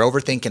think. You're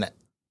overthinking it.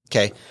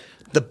 Okay.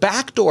 The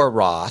backdoor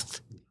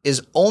Roth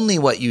is only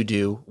what you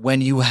do when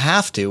you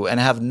have to and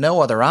have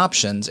no other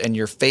options, and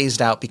you're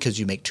phased out because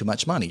you make too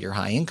much money, you're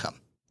high income.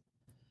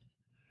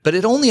 But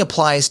it only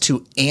applies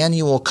to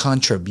annual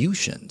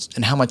contributions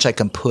and how much I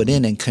can put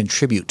in and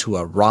contribute to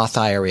a Roth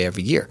IRA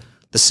every year.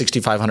 The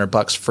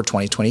 $6,500 for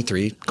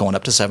 2023, going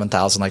up to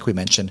 $7,000, like we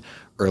mentioned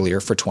earlier,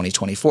 for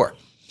 2024.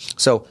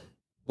 So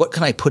what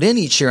can I put in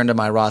each year into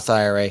my Roth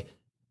IRA?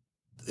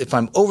 If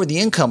I'm over the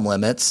income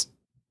limits,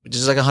 which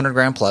is like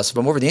 $100,000 plus, if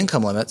I'm over the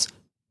income limits,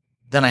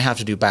 then I have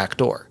to do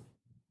backdoor.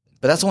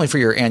 But that's only for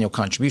your annual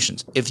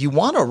contributions. If you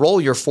want to roll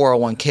your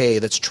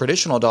 401k that's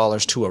traditional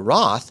dollars to a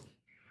Roth,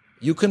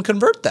 you can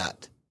convert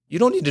that. You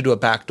don't need to do a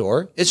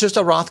backdoor. It's just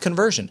a Roth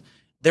conversion.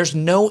 There's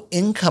no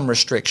income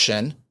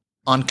restriction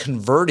on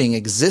converting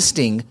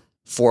existing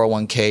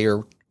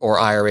 401k or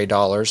IRA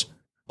dollars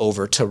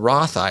over to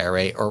Roth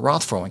IRA or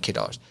Roth 401k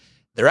dollars.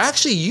 There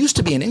actually used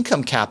to be an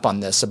income cap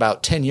on this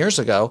about 10 years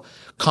ago.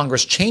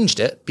 Congress changed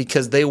it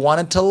because they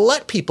wanted to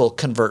let people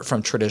convert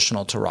from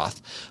traditional to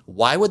Roth.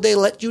 Why would they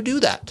let you do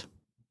that?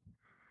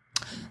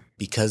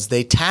 Because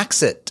they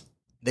tax it.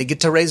 They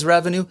get to raise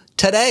revenue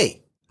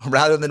today.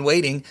 rather than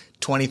waiting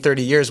 20,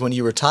 30 years when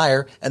you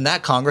retire and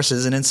that Congress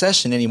isn't in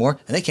session anymore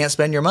and they can't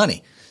spend your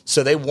money.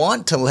 So they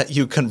want to let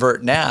you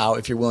convert now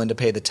if you're willing to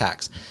pay the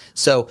tax.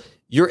 So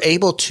you're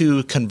able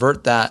to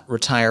convert that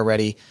retire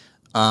ready.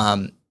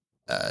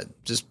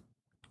 Just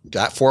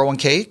that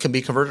 401k can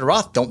be converted to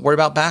Roth. Don't worry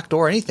about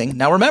backdoor or anything.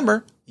 Now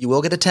remember, you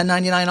will get a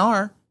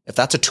 1099-R. If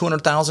that's a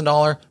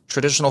 $200,000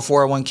 traditional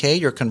 401k,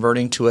 you're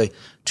converting to a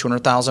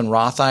 $200,000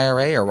 Roth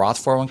IRA or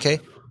Roth 401k,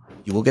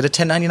 you will get a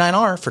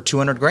 1099-R for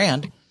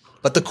 $200,000.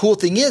 But the cool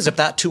thing is, if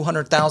that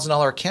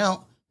 $200,000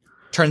 account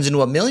turns into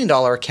 $1 million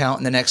account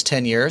in the next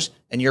 10 years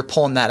and you're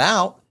pulling that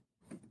out,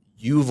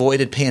 you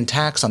avoided paying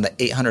tax on the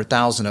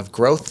 $800,000 of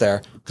growth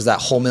there because that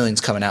whole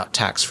million's coming out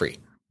tax-free.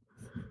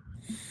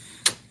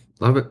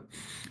 Love it.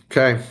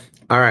 Okay.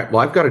 All right.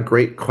 Well, I've got a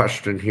great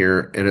question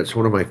here, and it's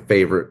one of my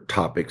favorite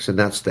topics, and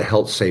that's the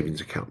health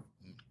savings account.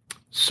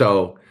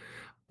 So,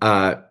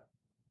 why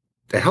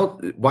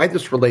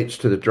this relates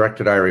to the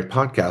Directed IRA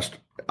podcast,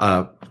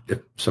 if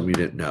some of you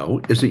didn't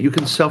know, is that you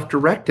can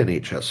self-direct an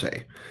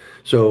HSA.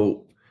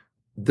 So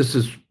this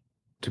is,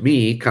 to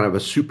me, kind of a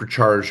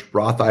supercharged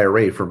Roth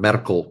IRA for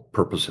medical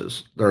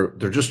purposes.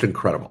 They're just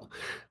incredible.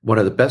 One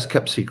of the best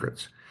kept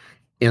secrets.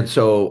 And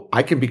so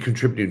I can be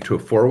contributing to a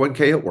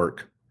 401k at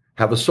work,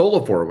 have a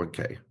solo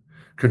 401k,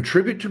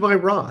 contribute to my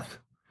Roth,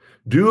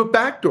 do a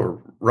backdoor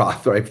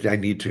Roth if I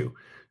need to,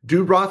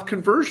 do Roth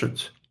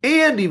conversions,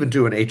 and even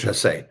do an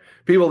HSA.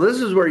 People, this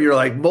is where you're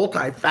like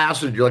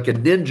multifaceted. You're like a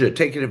ninja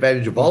taking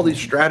advantage of all these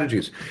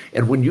strategies.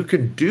 And when you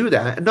can do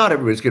that, and not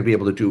everybody's going to be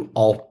able to do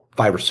all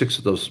 5 or 6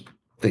 of those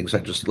things I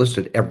just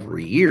listed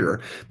every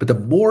year, but the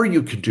more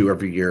you can do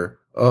every year,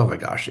 oh my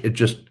gosh, it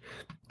just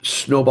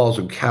snowballs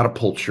and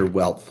catapults your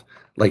wealth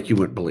like you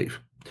wouldn't believe.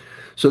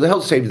 So the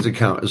health savings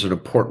account is an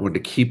important one to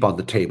keep on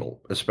the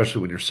table,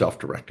 especially when you're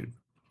self-directed.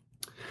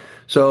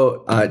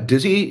 So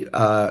Dizzy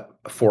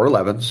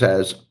 411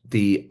 says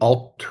the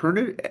alt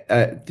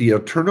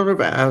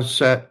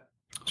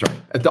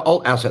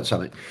asset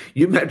summit.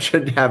 You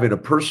mentioned having a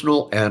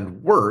personal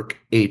and work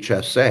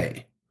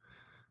HSA.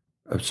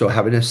 So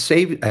having a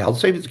health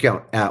savings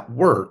account at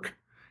work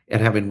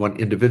and having one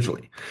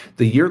individually.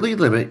 The yearly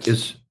limit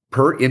is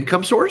per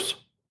income source.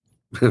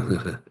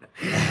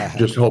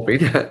 Just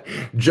hoping.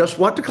 Just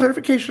want the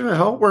clarification of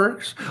how it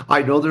works.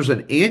 I know there's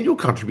an annual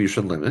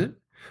contribution limit.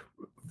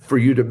 For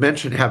you to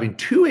mention having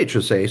 2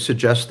 HSA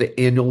suggests the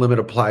annual limit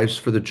applies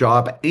for the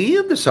job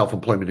and the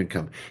self-employment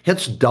income,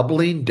 hence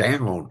doubling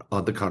down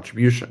on the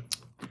contribution.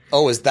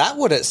 Oh, is that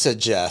what it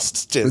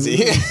suggests,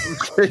 Dizzy?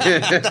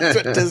 That's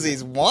what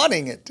Dizzy's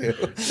wanting it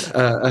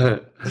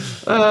to.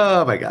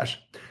 Oh, my gosh.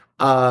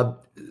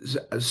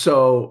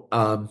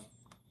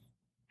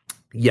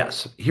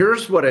 Yes,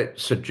 here's what it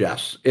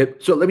suggests.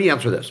 So let me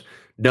answer this.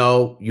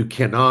 No, you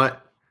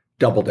cannot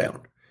double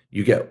down.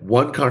 You get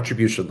one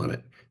contribution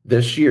limit.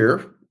 This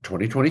year,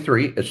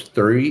 2023, it's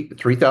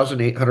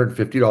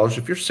 $3,850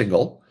 if you're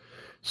single,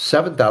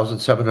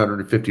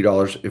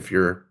 $7,750 if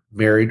you're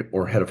married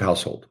or head of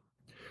household.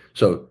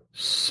 So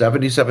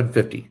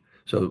 $7,750.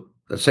 So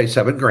let's say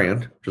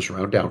 $7,000, just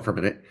round down for a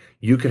minute.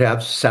 You could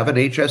have 7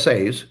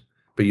 HSAs,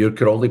 but you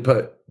could only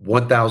put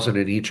 $1,000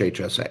 in each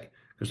HSA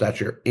because that's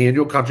your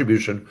annual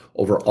contribution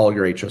over all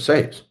your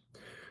HSAs.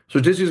 So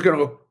Disney's going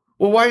to go,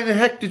 well, why in the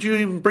heck did you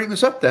even bring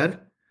this up then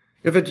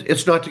if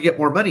it's not to get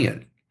more money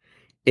in?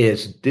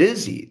 Is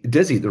Dizzy,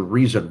 the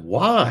reason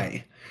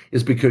why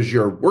is because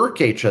your work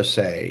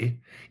HSA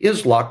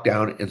is locked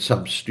down in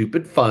some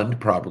stupid fund,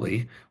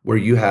 probably, where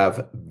you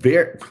have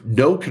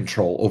no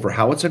control over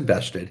how it's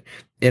invested,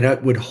 and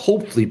it would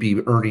hopefully be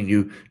earning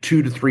you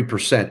 2 to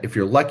 3% if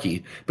you're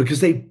lucky,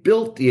 because they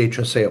built the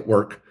HSA at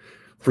work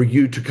for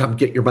you to come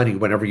get your money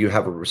whenever you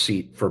have a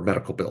receipt for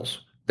medical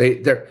bills.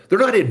 They're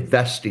not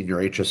investing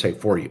your HSA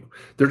for you.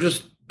 They're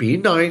just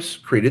being nice,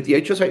 created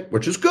the HSA,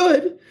 which is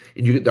good.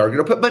 And they're going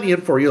to put money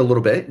in for you a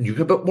little bit, and you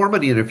can put more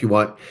money in if you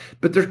want.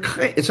 But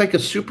it's like a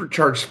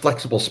supercharged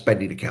flexible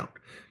spending account.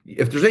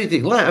 If there's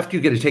anything left, you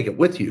get to take it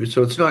with you.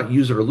 So it's not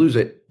use it or lose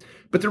it,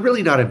 but they're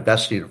really not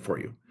investing it for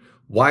you.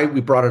 Why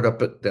we brought it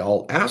up at the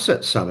All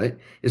Asset Summit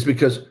is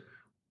because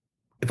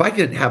if I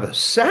can have a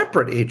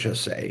separate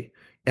HSA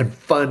and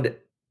fund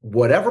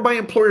whatever my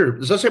employer,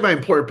 let's say my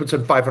employer puts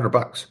in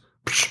 $500,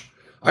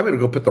 I'm going to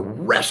go put the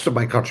rest of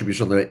my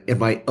contribution limit in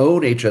my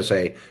own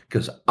HSA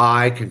because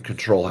I can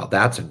control how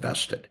that's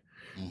invested.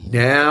 Mm-hmm.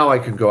 Now I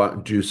can go out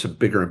and do some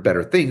bigger and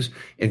better things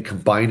and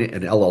combine it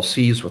in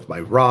LLCs with my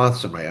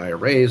Roths and my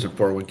IRAs and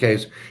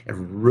 401ks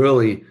and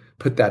really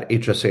put that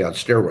HSA on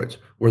steroids.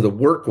 Where the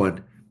work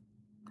one,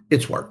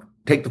 it's work.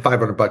 Take the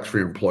 $500 for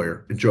your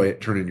employer, enjoy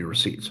it, turn in your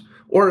receipts,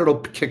 or it'll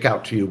kick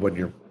out to you when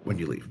you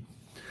leave.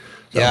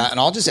 So. Yeah, and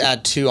I'll just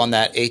add too on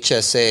that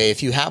HSA,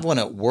 if you have one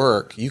at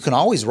work, you can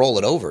always roll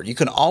it over. You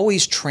can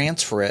always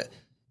transfer it.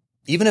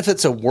 Even if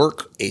it's a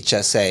work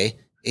HSA,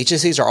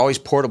 HSAs are always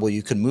portable.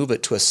 You can move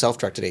it to a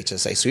self-directed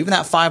HSA. So even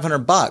that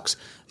 $500,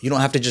 you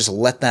don't have to just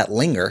let that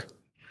linger.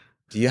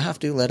 Do you have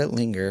to let it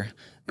linger?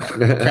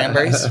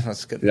 Cranberries?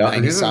 That's a good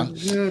 90s song.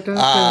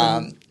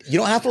 You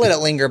don't have to let it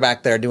linger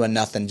back there doing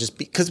nothing, just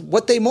because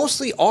what they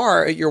mostly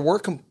are at your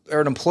work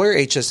or an employer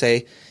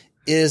HSA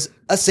is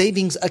a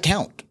savings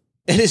account.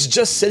 It is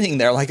just sitting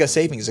there like a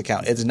savings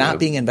account. It's not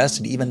being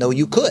invested, even though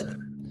you could.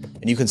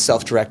 And you can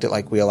self-direct it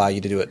like we allow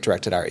you to do it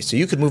directed IRA. So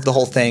you could move the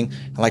whole thing,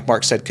 and like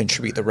Mark said,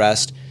 contribute the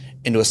rest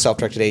into a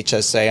self-directed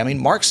HSA. I mean,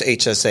 Mark's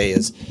HSA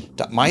is,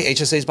 my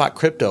HSA's bought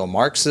crypto.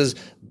 Mark's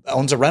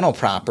owns a rental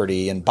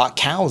property and bought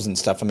cows and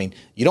stuff. I mean,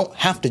 you don't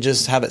have to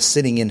just have it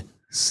sitting in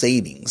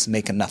savings,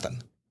 making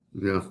nothing.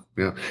 Yeah,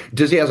 yeah.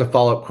 Dizzy has a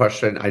follow-up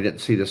question. I didn't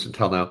see this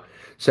until now.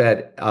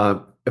 Said,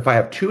 if I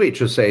have two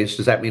HSAs,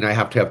 does that mean I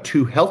have to have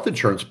two health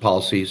insurance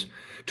policies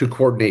to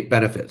coordinate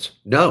benefits?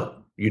 No,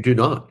 you do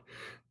not.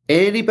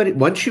 Anybody,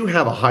 once you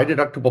have a high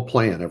deductible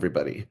plan,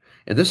 everybody,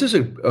 and this is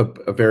a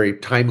very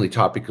timely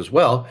topic as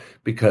well,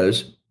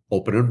 because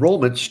open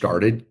enrollment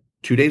started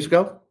 2 days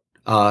ago.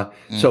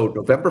 So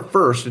November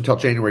 1st until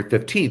January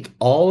 15th,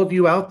 all of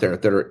you out there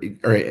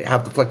that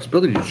have the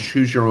flexibility to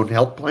choose your own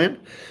health plan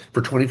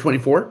for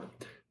 2024,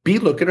 be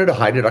looking at a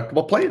high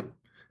deductible plan.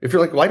 If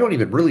you're like, well, I don't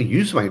even really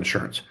use my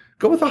insurance,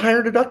 go with a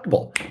higher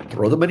deductible.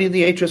 Throw the money in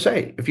the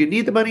HSA. If you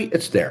need the money,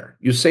 it's there.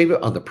 You save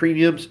it on the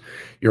premiums.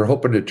 You're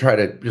hoping to try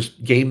to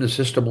just game the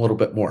system a little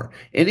bit more.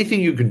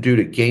 Anything you can do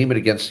to game it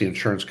against the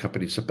insurance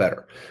companies, the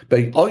better.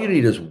 But all you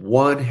need is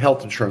one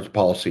health insurance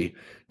policy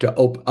to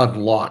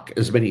unlock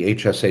as many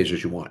HSAs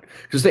as you want.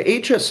 Because the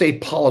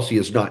HSA policy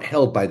is not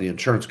held by the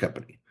insurance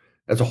company.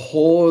 That's a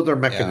whole other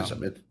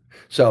mechanism. Yeah.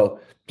 So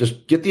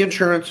just get the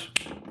insurance,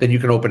 then you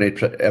can open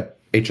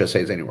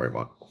HSAs anywhere you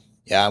want.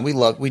 Yeah, and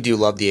we do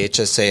love the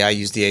HSA. I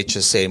use the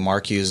HSA.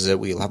 Mark uses it.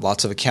 We have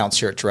lots of accounts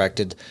here at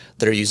Directed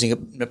that are using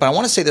it. But I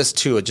want to say this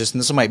too, and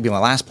this might be my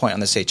last point on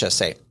this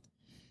HSA.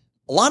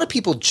 A lot of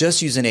people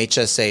just use an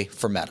HSA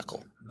for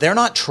medical. They're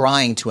not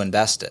trying to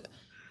invest it.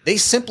 They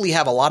simply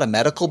have a lot of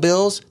medical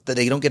bills that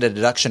they don't get a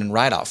deduction and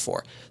write-off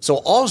for. So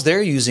all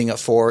they're using it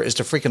for is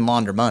to freaking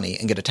launder money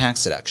and get a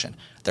tax deduction.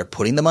 They're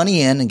putting the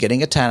money in and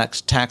getting a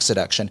tax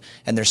deduction,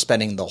 and they're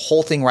spending the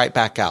whole thing right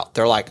back out.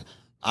 They're like,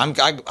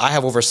 I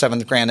have over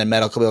 $7,000 in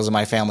medical bills in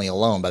my family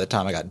alone. By the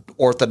time I got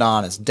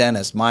orthodontist,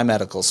 dentist, my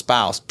medical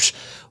spouse,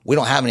 we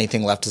don't have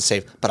anything left to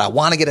save, but I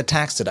want to get a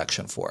tax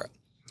deduction for it.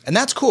 And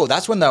that's cool.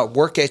 That's when the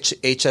work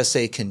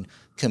HSA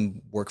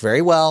can work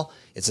very well.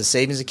 It's a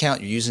savings account.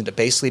 You're using it to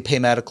basically pay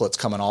medical. It's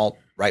coming all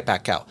right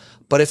back out.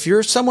 But if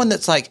you're someone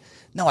that's like,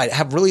 no, I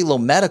have really low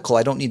medical,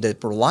 I don't need to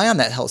rely on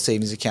that health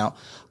savings account.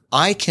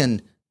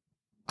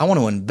 I want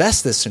to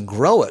invest this and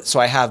grow it. So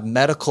I have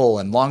medical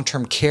and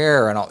long-term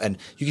care, and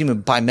you can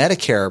even buy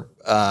Medicare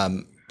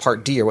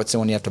Part D, or what's the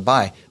one you have to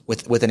buy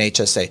with an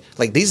HSA.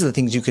 Like, these are the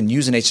things you can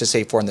use an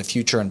HSA for in the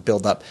future and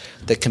build up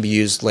that can be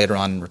used later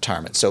on in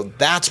retirement. So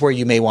that's where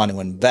you may want to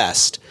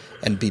invest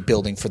and be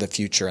building for the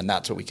future, and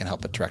that's what we can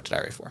help at Directed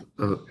IRA for.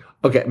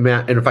 Okay,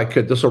 Matt, and if I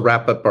could, this will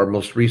wrap up our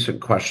most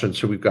recent questions.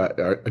 So we've got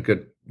a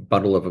good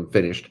bundle of them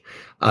finished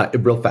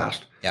real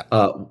fast. Yeah.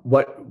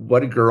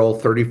 What a girl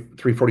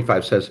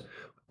 3345 says,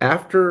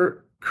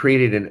 after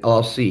creating an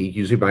LLC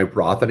using my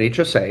Roth and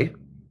HSA,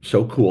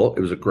 so cool.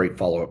 It was a great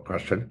follow-up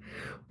question.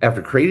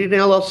 After creating an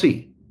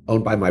LLC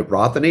owned by my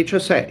Roth and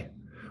HSA,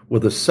 will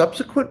the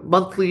subsequent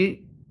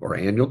monthly or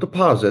annual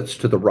deposits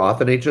to the Roth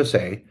and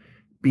HSA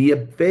be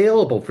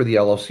available for the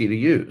LLC to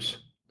use?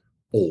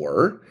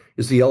 Or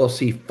is the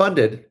LLC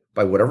funded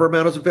by whatever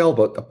amount is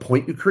available at the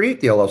point you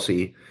create the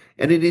LLC,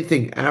 and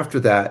anything after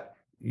that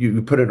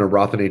you put in a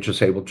Roth and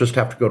HSA will just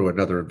have to go to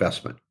another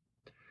investment?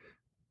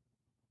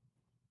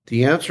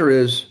 The answer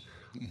is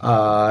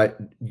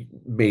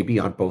maybe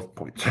on both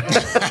points.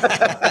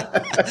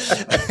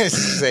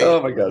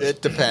 Oh my gosh.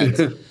 It depends.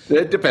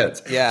 It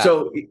depends. Yeah.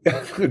 So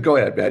go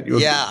ahead, Matt.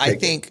 I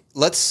think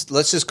let's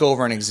just go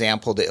over an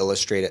example to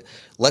illustrate it.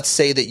 Let's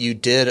say that you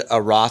did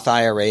a Roth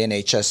IRA and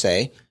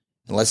HSA,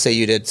 and let's say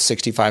you did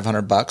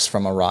 $6,500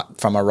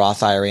 from a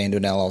Roth IRA into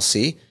an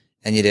LLC,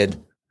 and you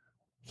did,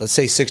 let's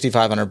say,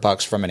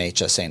 $6,500 from an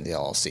HSA into the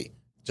LLC,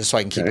 just so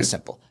I can keep it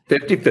simple.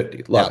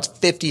 50-50. Now it's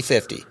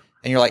 50-50.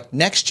 And you're like,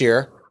 next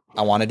year,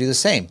 I want to do the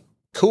same.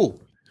 Cool.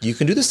 You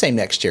can do the same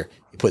next year.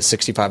 You put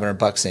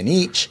 $6,500 in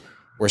each.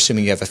 We're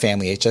assuming you have a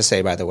family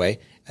HSA, by the way.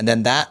 And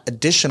then that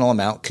additional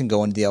amount can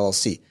go into the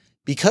LLC.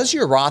 Because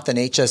your Roth and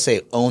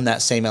HSA own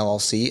that same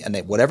LLC,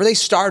 and whatever they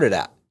started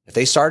at, if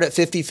they start at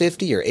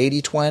 50-50 or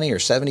 80-20 or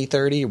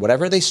 70-30 or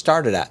whatever they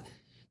started at,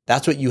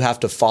 that's what you have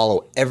to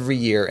follow every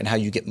year and how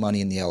you get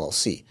money in the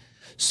LLC.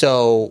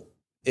 So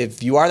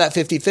if you are that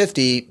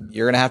 50-50,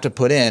 you're going to have to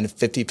put in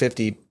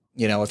 50-50.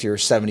 If you're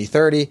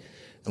 70-30,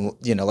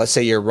 let's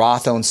say your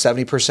Roth owns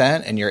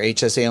 70% and your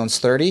HSA owns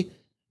 30,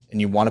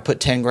 and you want to put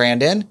 10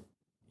 grand in,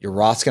 your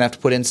Roth's going to have to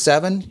put in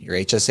 7, your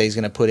HSA is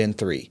going to put in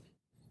 3.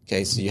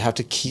 Okay. So you have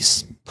to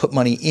put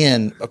money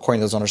in according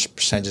to those ownership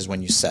percentages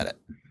when you set it.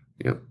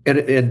 Yeah,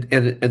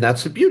 and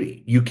that's the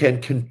beauty. You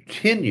can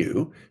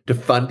continue to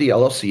fund the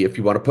LLC if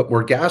you want to put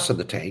more gas in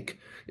the tank,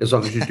 as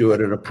long as you do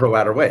it in a pro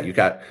rata way. You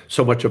got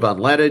so much of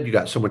unleaded, you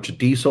got so much of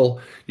diesel.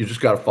 You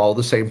just got to follow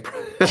the same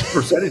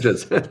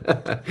percentages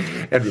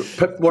and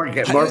put more. I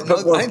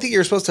didn't think you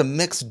were supposed to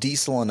mix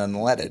diesel and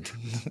unleaded.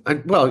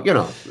 Well,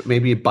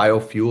 maybe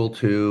biofuel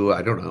too.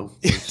 I don't know.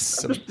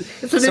 It's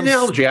an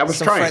analogy. I was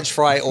trying. French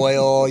fry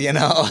oil,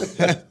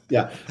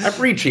 Yeah, I'm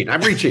reaching. I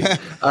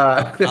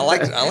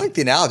like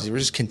the analogy. We're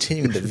just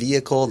continuing the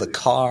vehicle, the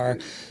car,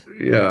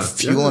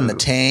 fuel in the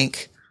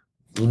tank.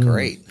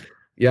 Great.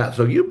 Yeah,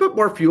 so you put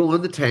more fuel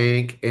in the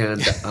tank,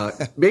 and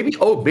maybe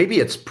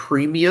it's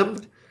premium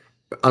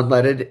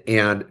unleaded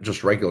and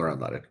just regular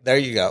unleaded. There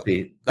you go.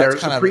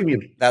 There's a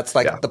premium. That's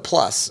like the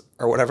plus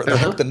or whatever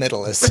the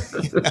middle is.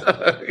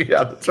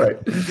 Yeah, that's right.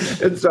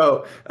 And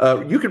so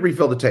you can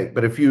refill the tank,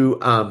 but if you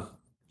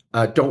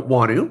don't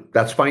want to,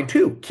 that's fine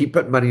too. Keep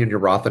putting money in your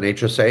Roth and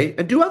HSA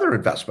and do other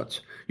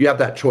investments. You have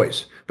that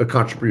choice, but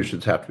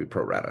contributions have to be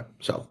pro rata.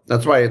 So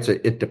that's why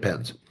it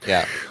depends.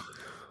 Yeah.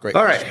 Great.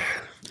 All right.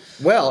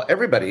 Well,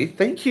 everybody,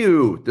 thank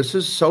you. This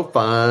is so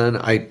fun.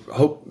 I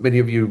hope many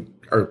of you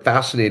are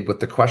fascinated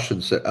with the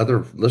questions that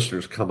other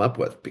listeners come up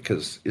with,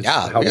 because it's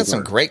how we got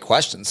some great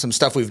questions, some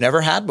stuff we've never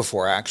had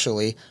before,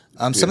 actually.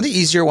 Some of the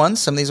easier ones,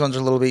 some of these ones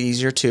are a little bit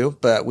easier too,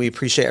 but we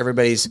appreciate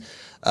everybody's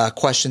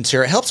questions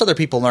here. It helps other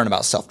people learn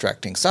about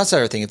self-directing. So that's the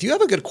other thing. If you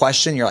have a good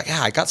question, you're like,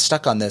 I got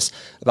stuck on this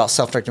about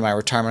self-directing my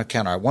retirement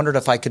account, or I wondered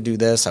if I could do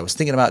this. I was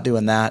thinking about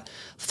doing that.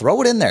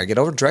 Throw it in there. Get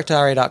over to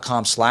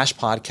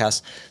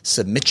directedira.com/podcast.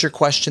 Submit your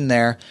question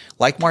there.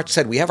 Like Mark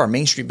said, we have our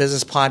Main Street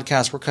Business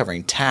podcast. We're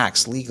covering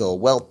tax, legal,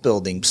 wealth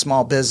building,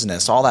 small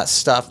business, all that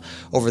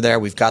stuff over there.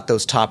 We've got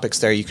those topics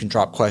there. You can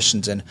drop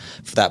questions in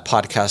for that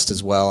podcast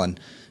as well. And,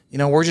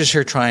 we're just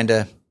here trying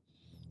to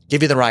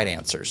give you the right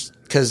answers.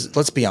 Because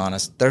let's be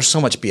honest, there's so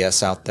much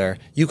BS out there.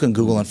 You can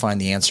Google and find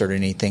the answer to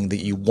anything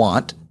that you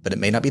want, but it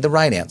may not be the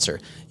right answer.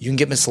 You can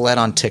get misled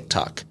on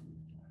TikTok.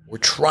 We're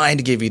trying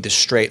to give you the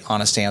straight,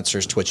 honest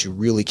answers to what you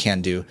really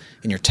can do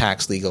in your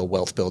tax, legal,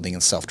 wealth building,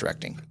 and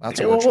self-directing. That's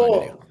what we're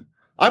trying to do.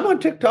 I'm on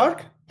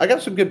TikTok. I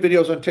got some good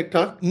videos on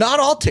TikTok. Not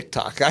all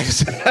TikTok,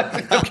 guys.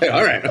 Okay,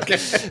 all right, okay.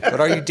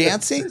 But are you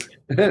dancing?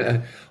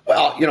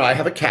 Well, I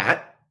have a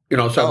cat.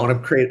 So I want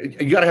to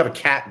create. You got to have a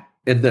cat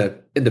in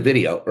the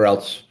video, or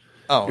else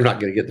you're not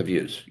going to get the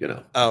views.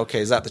 Oh, okay.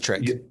 Is that the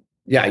trick?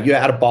 You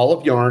add a ball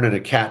of yarn and a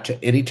cat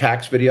to any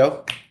tax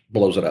video,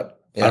 blows it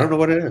up. Yeah. I don't know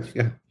what it is.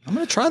 Yeah, I'm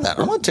going to try that.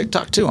 I'm on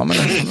TikTok too. I'm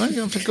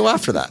going to go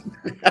after that.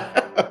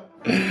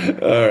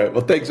 All right.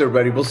 Well, thanks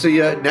everybody. We'll see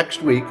you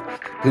next week.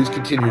 Please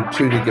continue to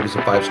tune in. Give us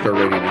a 5-star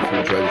rating if you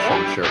enjoy the show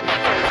and share it.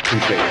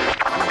 Appreciate it.